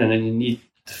from within, and then you need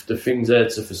the things there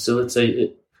to facilitate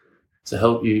it, to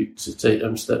help you to take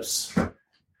them steps.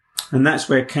 And that's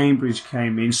where Cambridge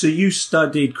came in. So you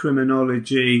studied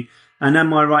criminology, and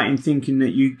am I right in thinking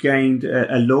that you gained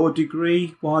a law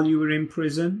degree while you were in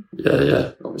prison?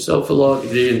 Yeah. Got myself a law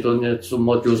degree and done some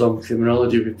modules on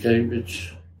criminology with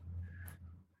Cambridge.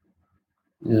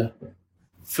 Yeah.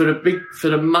 For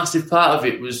the massive part of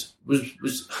it was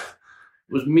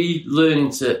me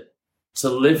learning to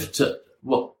live to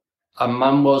what a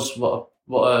man was, what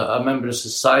a member of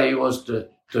society was, the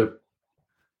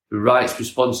rights,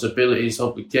 responsibilities,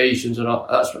 obligations, and all.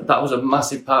 That was a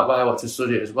massive part why I wanted to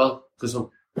study it as well. Because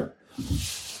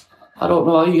I don't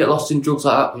know how you get lost in drugs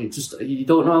like that. You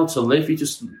don't know how to live.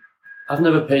 I've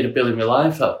never paid a bill in my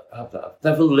life. I've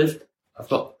never lived.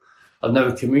 I've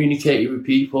never communicated with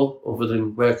people other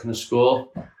than working a score.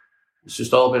 It's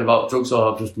just all been about drugs,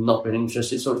 or I've just not been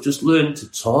interested. So it's just learning to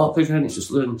talk again. It's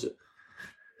just learning to.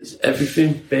 It's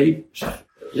everything, babe.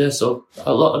 Yeah. So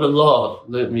a lot of the law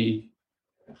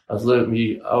has learnt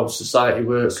me how society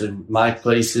works and my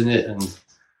place in it, and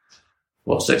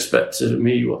what's expected of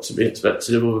me, what's to be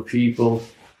expected of other people.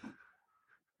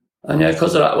 And yeah,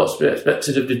 because of that, what's to be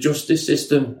expected of the justice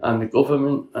system and the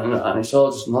government, and it's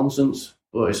all just nonsense.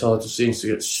 But it's all just seems to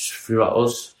get through at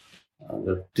us. And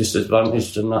the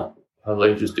disadvantage and that, how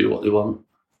they just do what they want.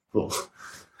 But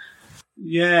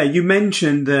yeah, you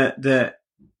mentioned that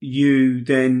you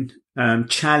then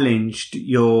challenged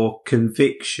your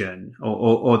conviction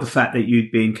or the fact that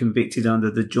you'd been convicted under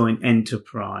the joint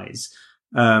enterprise.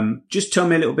 Just tell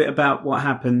me a little bit about what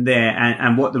happened there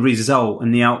and what the result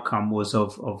and the outcome was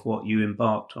of what you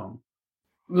embarked on.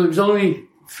 Well, it was only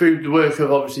through the work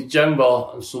of obviously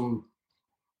Gembar and some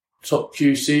top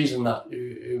QCs and that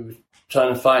who were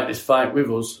trying to fight this fight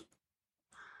with us.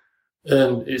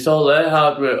 And it's all their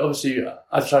hard work. Obviously,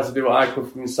 I tried to do what I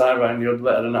could from inside, writing the odd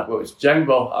letter and that, but it's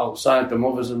Gembar outside, the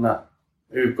mothers and that,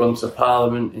 who've gone to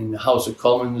Parliament in the House of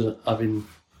Commons, having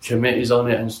committees on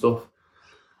it and stuff.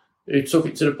 Who took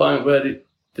it to the point where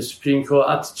the Supreme Court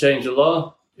had to change the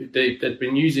law. They'd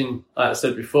been using, like I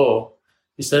said before,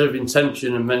 instead of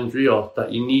intention and mens rea,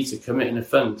 that you need to commit an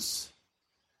offence.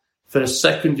 For the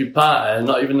secondary party,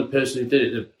 not even the person who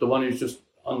did it, the one who's just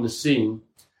on the scene,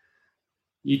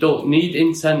 you don't need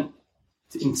intent.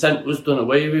 Intent was done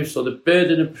away with, so the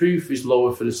burden of proof is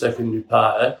lower for the secondary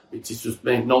party, which is just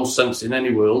made no sense in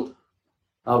any world.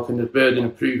 How can the burden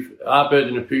of proof... Our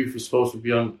burden of proof is supposed to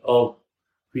be on all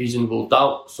reasonable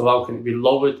doubt, so how can it be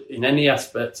lowered in any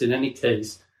aspect, in any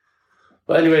case?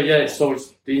 But anyway, yeah, so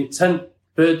it's the intent,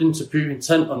 burden to prove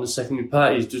intent on the secondary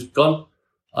party is just gone.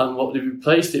 And what they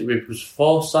replaced it with was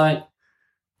foresight.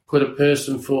 Could a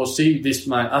person foresee this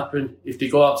might happen? If they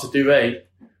go out to do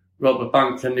rob a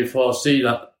bank, can they foresee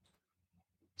that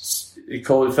the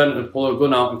co-defendant would pull a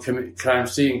gun out and commit a crime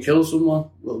scene and kill someone?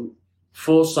 Well,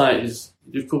 foresight is,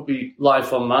 there could be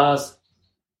life on Mars.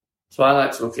 So I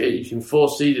like to look at it, you can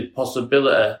foresee the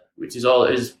possibility, which is all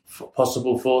it is,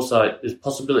 possible foresight. There's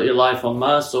possibility of life on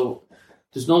Mars, so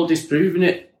there's no disproving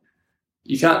it.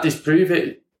 You can't disprove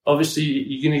it. Obviously,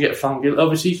 you're going to get found guilty.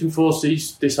 Obviously, you can foresee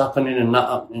this happening and that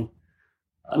happening.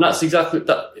 And that's exactly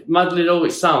that. Madly though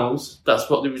it sounds, that's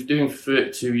what they was doing for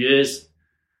 32 years.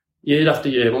 Year after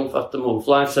year, month after month,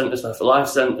 life sentence after life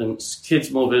sentence,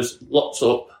 kids' mothers locked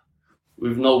up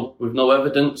with no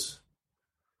evidence.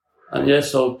 And yeah,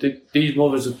 so these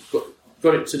mothers have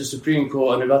got it to the Supreme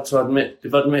Court and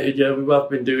they've admitted, yeah, we have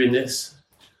been doing this.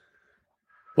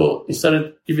 But instead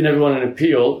of giving everyone an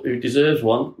appeal who deserves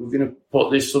one, we're going to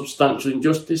put this substantial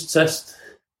injustice test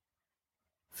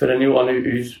for anyone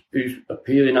who's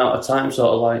appealing out of time,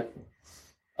 sort of like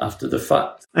after the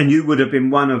fact. And you would have been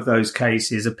one of those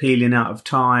cases, appealing out of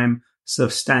time,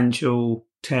 substantial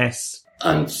tests.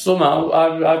 And somehow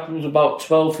I was about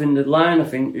 12th in the line, I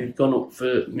think, who'd gone up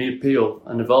for me appeal,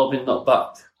 and they've all been knocked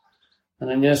back. And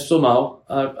then yes, somehow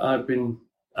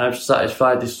I've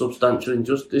satisfied this substantial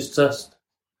injustice test.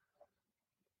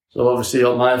 So obviously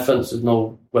on my offence there's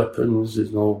no weapons,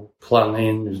 there's no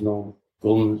planning, there's no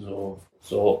guns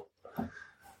so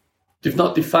they've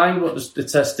not defined what the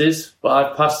test is, but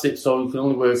I've passed it, so you can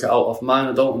only work it out off mine,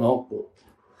 I don't know,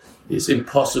 but it's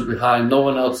impossibly high. No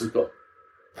one else has got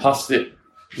past it.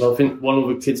 Well, I think one of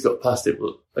the kids got past it,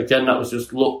 but again that was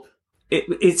just luck.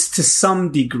 it's to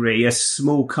some degree a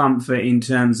small comfort in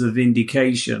terms of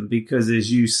vindication, because,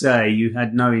 as you say, you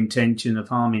had no intention of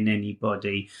harming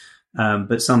anybody,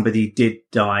 but somebody did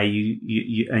die.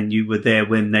 And you were there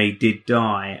when they did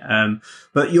die.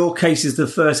 But your case is the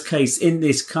first case in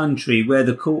this country where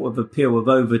the Court of Appeal have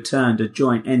overturned a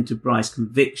joint enterprise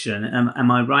conviction.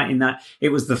 Am I right in that?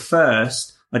 It was the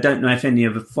first. I don't know if any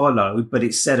ever followed, but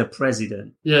it set a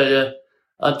precedent. Yeah.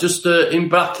 I just, in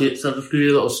brackets, I'll just give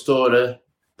you a little story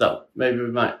that maybe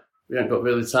we haven't got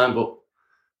really time, but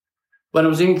when I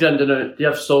was in Grendon, they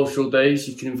have social days.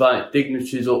 You can invite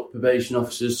dignitaries up, probation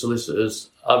officers,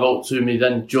 solicitors. I wrote to me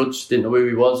then, judge, didn't know who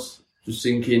he was, just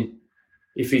thinking,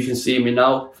 if he can see me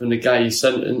now from the guy he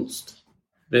sentenced,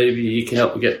 maybe he can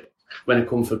help me get, when I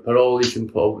come for parole, he can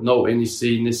put a note in, he's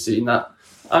seen this, seen that.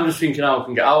 I'm just thinking how I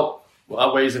can get out,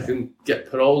 what ways I can get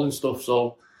parole and stuff,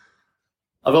 so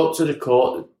I wrote to the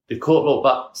court. The court wrote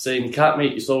back saying he can't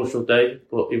meet your social day,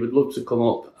 but he would love to come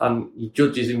up. And your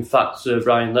judge is, in fact, Sir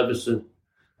Brian Leveson.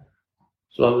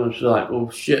 So I was like,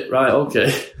 oh, shit, right,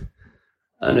 okay.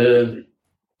 And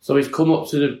so he's come up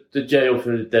to the jail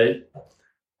for the day.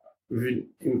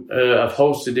 I've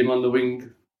hosted him on the wing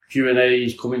Q&A.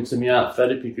 He's coming to my art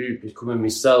therapy group. He's coming to my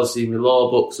cell, seeing my law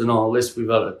books and all this. We've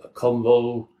had a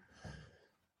convo.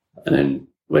 And then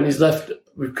when he's left,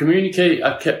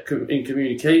 I kept in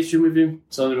communication with him,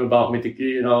 telling him about my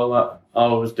degree and all that,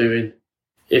 how I was doing.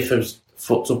 If I was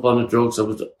fucked up on the drugs, I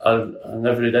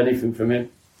never did anything from him.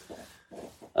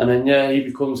 And then, he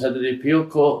becomes head of the appeal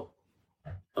court.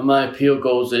 And my appeal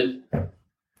goes in. And,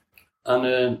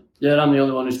 I'm the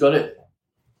only one who's got it.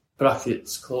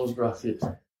 Brackets, close brackets.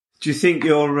 Do you think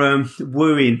your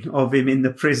wooing of him in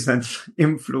the prison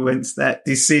influenced that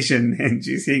decision? And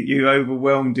do you think you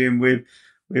overwhelmed him with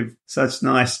such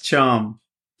nice charm?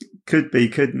 Could be,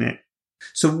 couldn't it?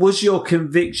 So was your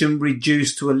conviction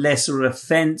reduced to a lesser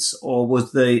offence, or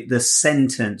was the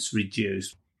sentence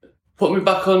reduced? Put me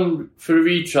back on for a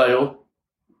retrial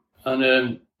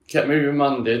and kept me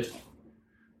remanded.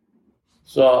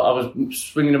 So I was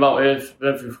swinging about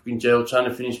every fucking jail trying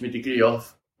to finish my degree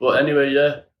off. But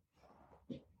anyway,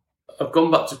 I've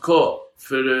gone back to court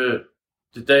for the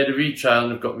day of the retrial,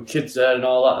 and I've got my kids there and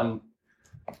all that, and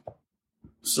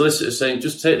solicitor saying,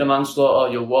 just take the manslaughter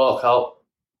or you'll walk out.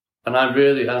 And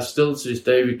I still to this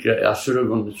day regret it. I should have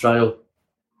run the trial.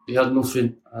 He had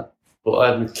nothing, but I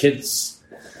had my kids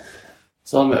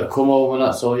telling me to come home and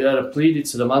that. So I pleaded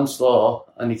to the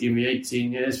manslaughter, and he gave me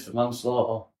 18 years for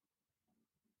manslaughter.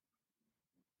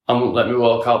 And wouldn't let me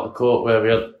walk out the court where we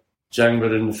had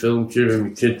Jenga in the film during my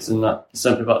kids and that. He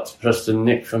sent me back to Preston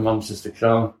Nick from Manchester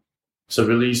Crown to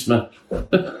release me.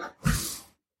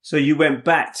 So you went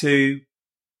back to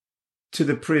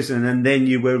the prison and then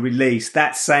you were released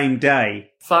that same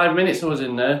day? 5 minutes I was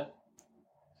in there,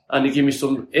 and they gave me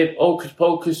some hocus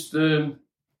pocus,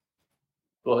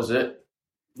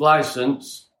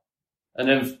 licence. And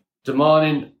then the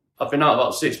morning, I've been out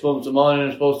about 6 months. The morning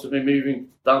I'm supposed to be moving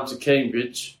down to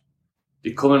Cambridge.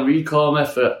 They come and recall me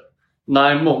for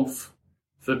 9 months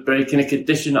for breaking a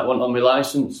condition that went on my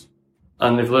licence,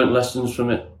 and they've learnt lessons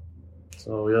from it.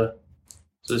 So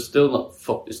so it's still not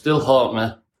fucked. It still haunt me,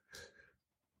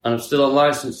 and I'm still on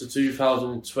licence to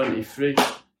 2023.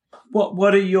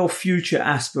 What are your future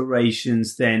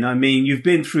aspirations then? I mean, you've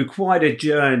been through quite a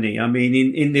journey. I mean,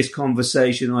 in this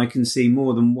conversation, I can see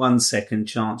more than one second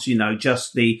chance. You know,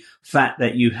 just the fact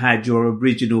that you had your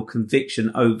original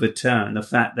conviction overturned, the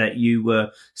fact that you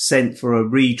were sent for a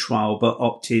retrial but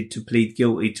opted to plead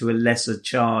guilty to a lesser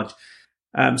charge.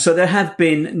 So there have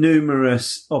been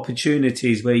numerous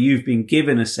opportunities where you've been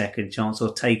given a second chance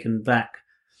or taken back.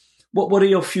 What are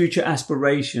your future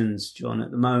aspirations, John,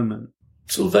 at the moment?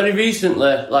 So very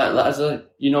recently, like as I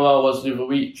was the other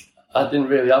week, I didn't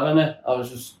really have any. I was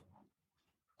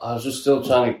just still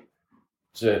trying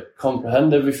to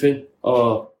comprehend everything,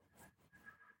 or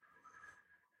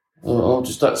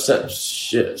just accept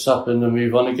shit that's happened and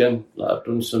move on again, like I've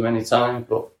done so many times.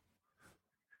 But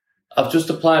I've just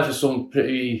applied for some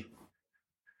pretty,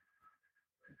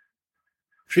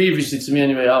 previously to me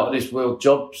anyway, out of this world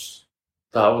jobs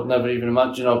that I would never even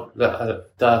imagine of,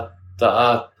 that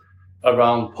are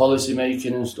around policy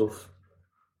making and stuff,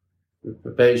 with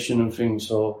probation and things.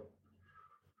 So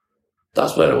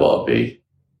that's where I want to be,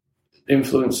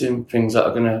 influencing things that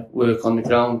are going to work on the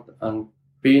ground and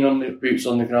being on the boots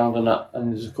on the ground and that.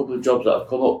 And there's a couple of jobs that have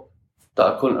come up that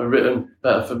I couldn't have written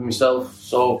better for myself.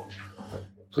 So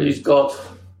please God,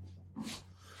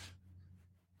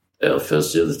 it'll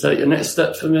facilitate the next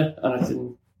step for me, and I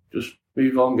can just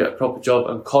move on, get a proper job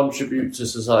and contribute to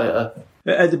society.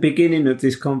 At the beginning of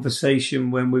this conversation,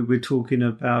 when we were talking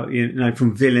about,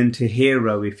 from villain to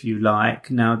hero, if you like,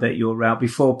 now that you're out,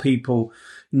 before people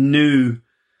knew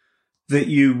that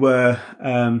you were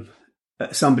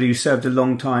somebody who served a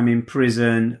long time in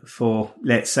prison for,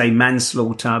 let's say,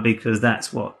 manslaughter, because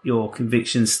that's what your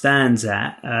conviction stands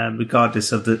at,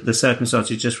 regardless of the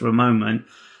circumstances, just for a moment,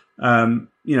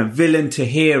 villain to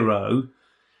hero,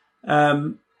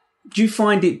 do you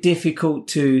find it difficult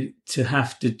to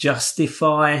have to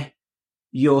justify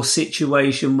your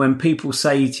situation when people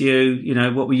say to you,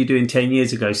 what were you doing 10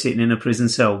 years ago, sitting in a prison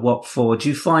cell? What for? Do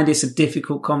you find it's a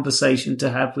difficult conversation to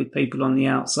have with people on the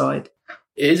outside?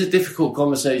 It is a difficult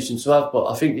conversation to have, but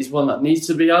I think it's one that needs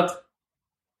to be had.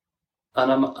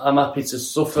 And I'm happy to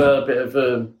suffer a bit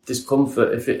of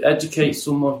discomfort if it educates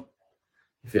someone,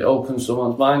 if it opens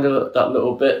someone's mind that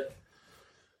little bit.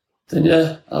 Then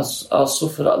yeah, I'll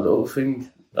suffer that little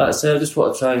thing. Like I say, I just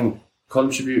want to try and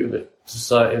contribute a bit to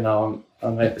society now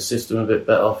and make the system a bit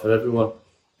better for everyone,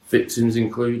 victims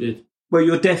included. Well,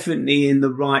 you're definitely in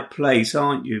the right place,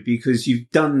 aren't you? Because you've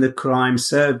done the crime,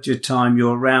 served your time,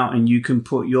 you're out, and you can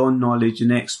put your knowledge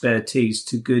and expertise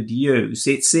to good use.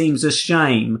 It seems a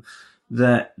shame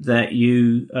that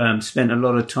you spent a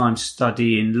lot of time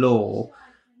studying law.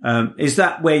 Is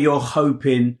that where you're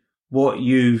hoping what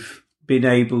you've been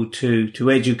able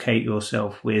to educate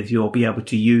yourself with, you'll be able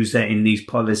to use that in these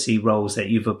policy roles that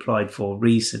you've applied for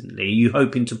recently? Are you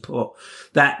hoping to put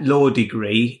that law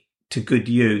degree to good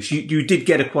use? You did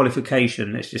get a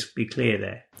qualification, let's just be clear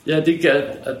there. Yeah, I did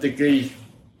get a degree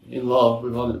in law,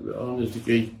 with an honours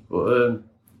degree, but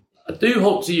I do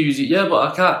hope to use it, yeah,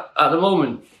 but I can't, at the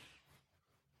moment,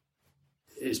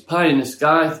 it's pie in the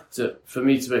sky for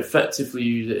me to effectively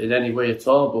use it in any way at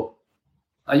all, but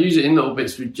I use it in little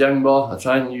bits with Jengbor. I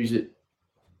try and use it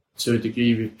to a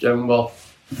degree with Jengbor,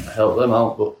 help them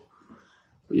out. But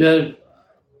yeah,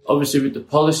 obviously with the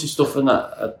policy stuff and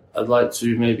that, I'd like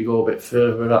to maybe go a bit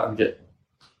further with that and get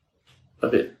a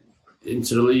bit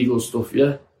into the legal stuff,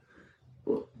 yeah.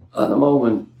 But at the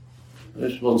moment,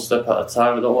 just one step at a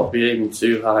time. I don't want to be aiming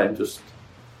too high and just...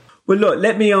 Well, look,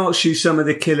 let me ask you some of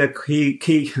the killer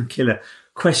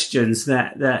questions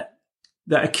that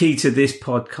are key to this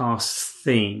podcast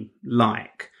theme,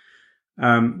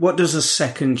 what does a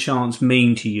second chance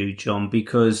mean to you, John?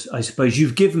 Because I suppose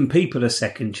you've given people a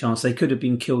second chance. They could have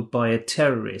been killed by a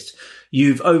terrorist.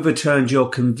 You've overturned your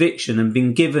conviction and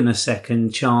been given a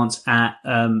second chance at,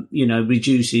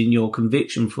 reducing your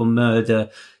conviction from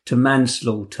murder to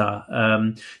manslaughter.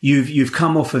 You've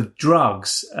come off of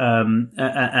drugs,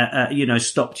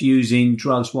 stopped using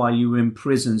drugs while you were in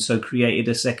prison, so created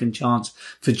a second chance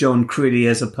for John Crilly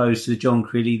as opposed to John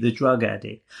Crilly, the drug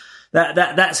addict.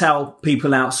 That's how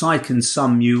people outside can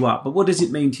sum you up. But what does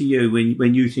it mean to you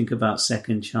when you think about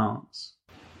second chance?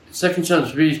 Second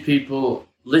chance for these people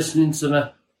listening to me,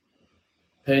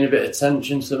 paying a bit of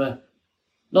attention to me.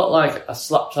 Not like a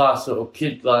slapped-ass little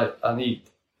kid like I need,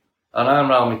 and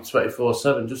I'm around me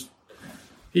 24/7. Just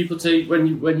people take when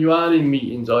you are in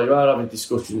meetings or you are having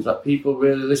discussions, that people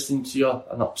really listening to you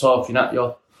and not talking at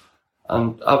you,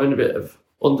 and having a bit of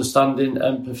understanding,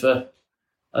 empathy,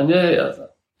 and yeah,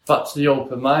 back to the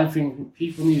open mind thing.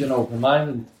 People need an open mind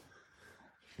and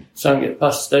try and get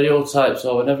past stereotypes,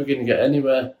 or we're never going to get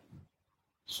anywhere.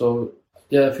 So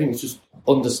yeah, I think it's just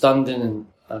understanding and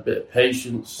a bit of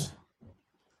patience.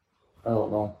 I don't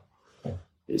know.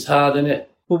 It's hard, isn't it?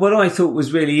 Well, what I thought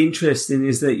was really interesting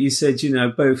is that you said,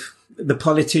 both the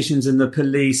politicians and the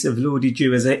police have lauded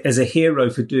you as a hero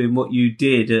for doing what you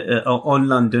did on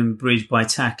London Bridge by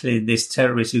tackling this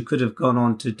terrorist who could have gone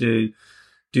on to do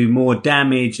more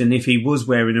damage. And if he was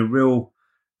wearing a real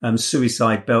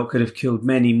suicide belt, could have killed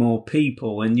many more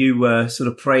people. And you were sort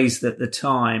of praised at the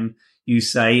time. You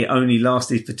say it only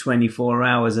lasted for 24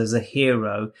 hours as a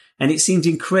hero. And it seems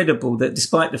incredible that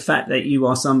despite the fact that you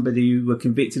are somebody who were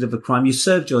convicted of a crime, you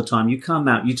served your time, you come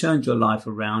out, you turned your life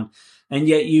around, and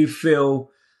yet you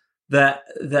feel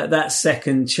that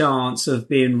second chance of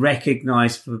being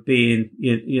recognised for being,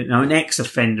 an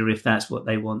ex-offender, if that's what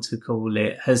they want to call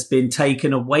it, has been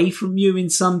taken away from you in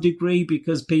some degree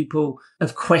because people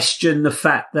have questioned the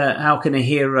fact that how can a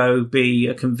hero be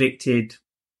a convicted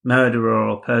murderer or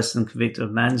a person convicted of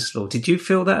manslaughter? Did you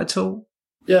feel that at all?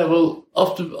 Yeah, well,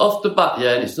 off the bat,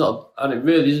 yeah, and it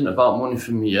really isn't about money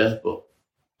for me, yeah, but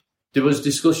there was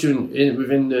discussion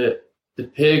within the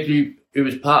peer group who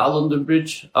was part of London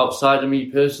Bridge, outside of me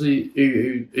personally,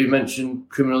 who mentioned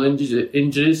criminal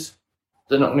injuries.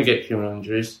 They're not going to get criminal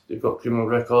injuries. They've got criminal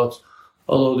records,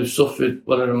 although they've suffered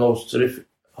one of the most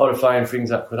horrifying things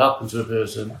that could happen to a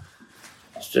person.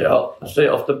 straight off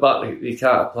the bat, you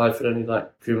can't apply for any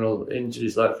like criminal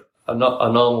injuries like a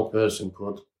normal person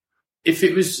could. If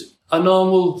it was a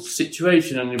normal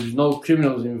situation and there was no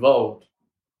criminals involved,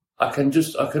 I can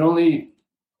only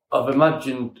have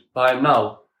imagined by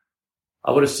now,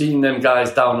 I would have seen them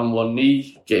guys down on one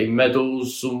knee, getting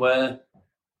medals somewhere.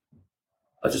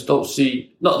 I just don't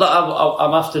see, not that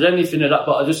I'm after anything of that,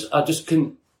 but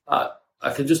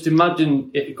I can just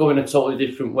imagine it going a totally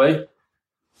different way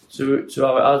to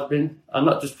how it has been. And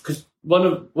not just because one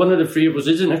of the three of us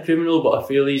isn't a criminal, but I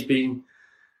feel he's been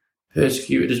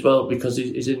persecuted as well because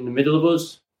he's in the middle of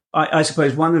us. I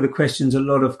suppose one of the questions a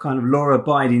lot of kind of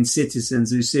law-abiding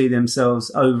citizens who see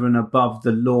themselves over and above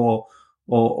the law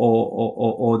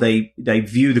or they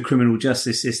view the criminal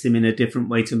justice system in a different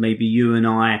way to maybe you and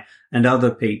I and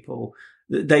other people,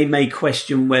 they may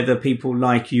question whether people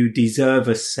like you deserve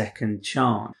a second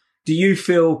chance. Do you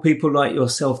feel people like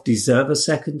yourself deserve a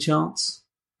second chance?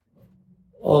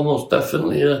 Almost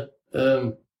definitely, yeah.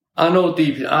 I know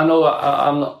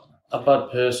I'm not a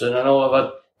bad person. I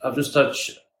know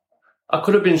I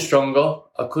could have been stronger.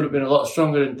 I could have been a lot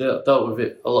stronger and dealt with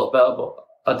it a lot better, but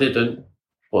I didn't.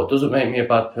 But it doesn't make me a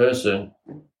bad person.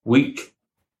 Weak,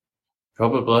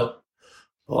 probably,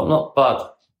 but I'm not bad.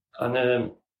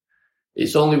 And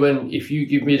it's only if you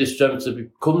give me the strength to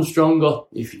become stronger,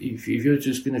 if you're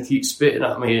just going to keep spitting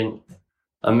at me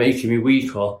and making me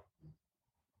weaker,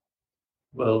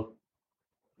 well,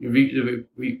 you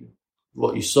reap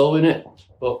what you sow in it.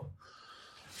 But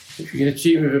if you're going to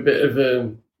treat me with a bit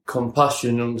of compassion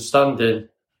and understanding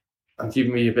and give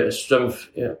me a bit of strength,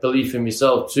 belief in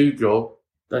myself to grow,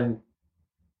 then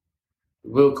the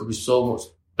world could be so much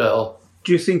better.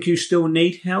 Do you think you still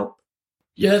need help?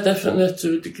 Yeah, definitely,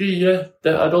 to a degree, yeah.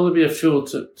 I'd only be a fool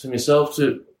to myself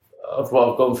of what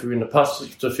I've gone through in the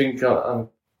past to think I'm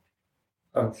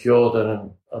cured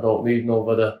and I don't need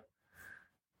nobody.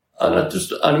 And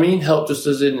I mean help just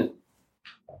as in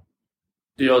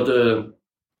the odd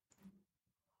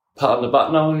pat on the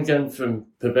back now and again from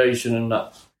probation and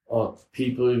that, or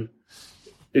people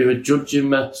who are judging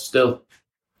me still.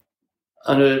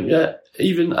 And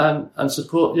and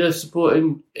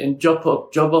supporting in job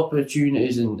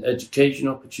opportunities and education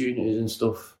opportunities and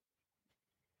stuff.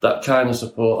 That kind of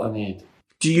support I need.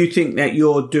 Do you think that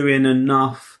you're doing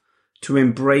enough to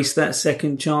embrace that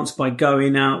second chance by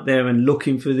going out there and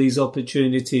looking for these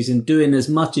opportunities and doing as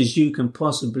much as you can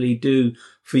possibly do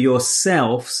for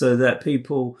yourself so that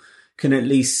people can at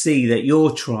least see that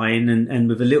you're trying and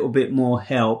with a little bit more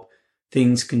help,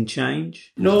 things can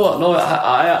change? You know what? No,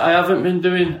 I haven't been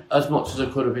doing as much as I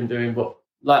could have been doing, but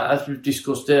like as we've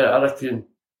discussed here, I reckon,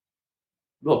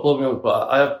 not blowing me up, but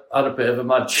I have had a bit of a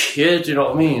mad year, do you know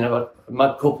what I mean? I've had a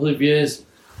mad couple of years,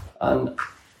 and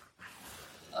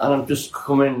I'm just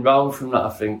coming round from that, I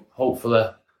think. Hopefully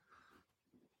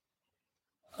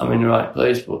I'm in the right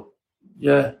place, but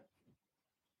yeah.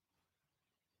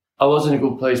 I was in a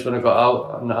good place when I got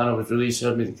out and I was released, I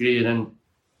had my degree, and then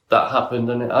that happened,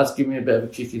 and it has given me a bit of a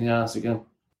kick in the ass again.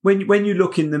 When you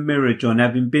look in the mirror, John,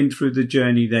 having been through the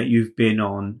journey that you've been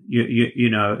on, you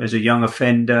know, as a young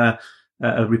offender,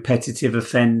 a repetitive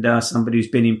offender, somebody who's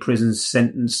been in prison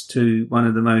sentenced to one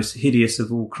of the most hideous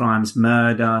of all crimes,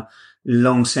 murder,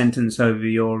 long sentence over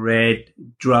your head,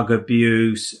 drug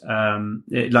abuse,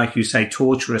 like you say,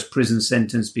 torturous prison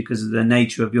sentence because of the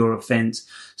nature of your offence.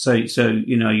 So,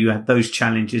 you know, you have those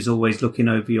challenges always looking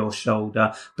over your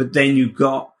shoulder, but then you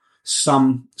got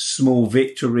some small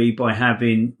victory by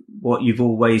having what you've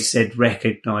always said,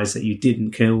 recognise that you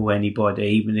didn't kill anybody,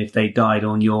 even if they died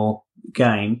on your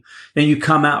game. Then you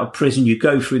come out of prison, you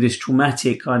go through this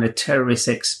traumatic kind of terrorist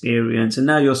experience, and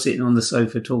now you're sitting on the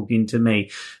sofa talking to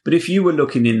me. But if you were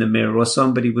looking in the mirror or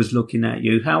somebody was looking at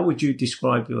you, how would you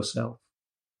describe yourself?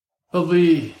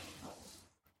 Probably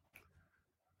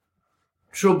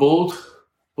troubled,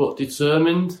 but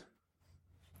determined.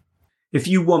 If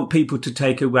you want people to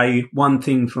take away one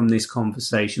thing from this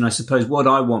conversation, I suppose what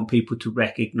I want people to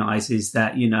recognise is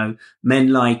that, you know,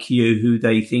 men like you who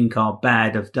they think are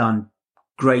bad have done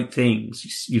great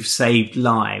things. You've saved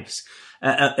lives.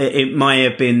 It might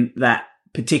have been that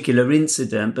particular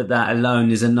incident, but that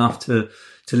alone is enough to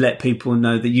let people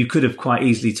know that you could have quite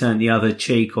easily turned the other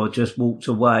cheek or just walked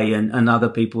away and other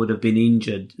people would have been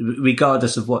injured.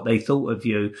 Regardless of what they thought of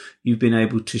you, you've been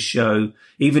able to show,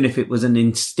 even if it was an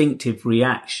instinctive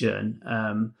reaction,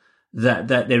 that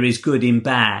there is good in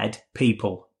bad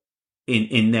people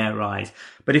in their eyes.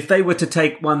 But if they were to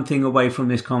take one thing away from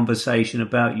this conversation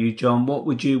about you, John, what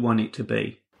would you want it to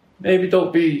be? Maybe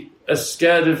don't be as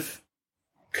scared of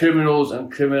criminals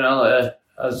and criminality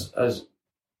as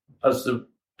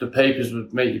the the papers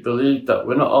would make you believe that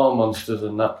we're not all monsters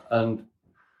and that. And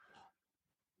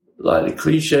like the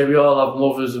cliche, we all have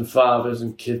mothers and fathers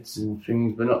and kids and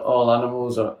things. We're not all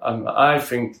animals. And I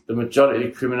think the majority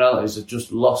of criminalities are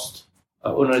just lost,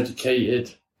 are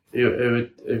uneducated, who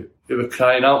are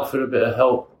crying out for a bit of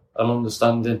help and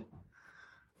understanding.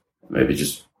 Maybe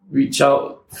just reach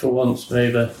out for once,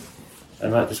 maybe. I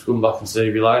might just come back and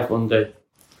save your life one day.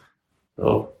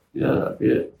 So, yeah, that'd be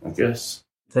it, I guess.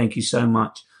 Thank you so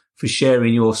much for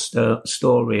sharing your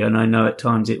story. And I know at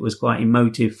times it was quite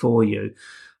emotive for you.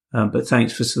 But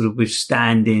thanks for sort of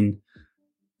withstanding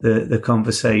the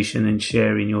conversation and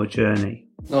sharing your journey.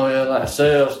 No, yeah, like I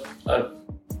say, I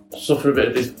suffer a bit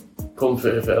of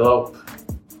discomfort if it'll help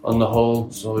on the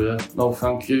whole. So, yeah, no,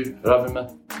 thank you for having me.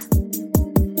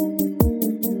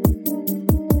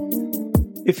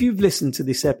 If you've listened to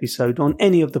this episode on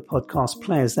any of the podcast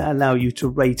players that allow you to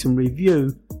rate and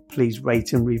review, please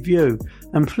rate and review.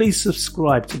 And please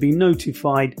subscribe to be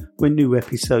notified when new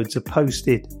episodes are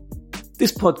posted.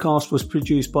 This podcast was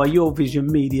produced by Your Vision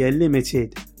Media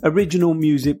Limited. Original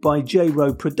music by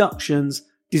J-Row Productions.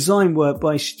 Design work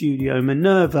by Studio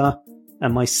Minerva.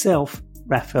 And myself,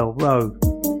 Raphael Rowe.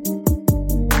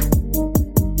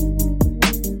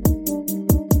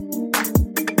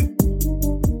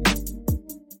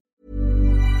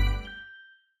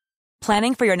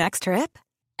 Planning for your next trip?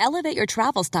 Elevate your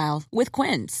travel style with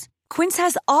Quince. Quince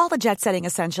has all the jet-setting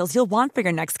essentials you'll want for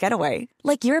your next getaway,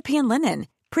 like European linen,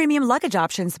 premium luggage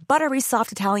options, buttery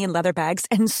soft Italian leather bags,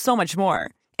 and so much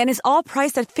more. And is all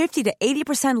priced at 50 to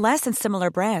 80% less than similar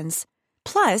brands.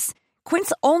 Plus,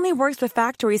 Quince only works with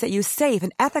factories that use safe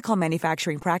and ethical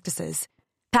manufacturing practices.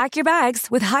 Pack your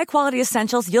bags with high-quality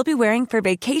essentials you'll be wearing for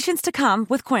vacations to come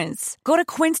with Quince. Go to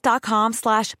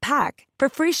quince.com/pack for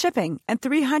free shipping and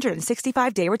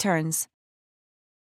 365-day returns.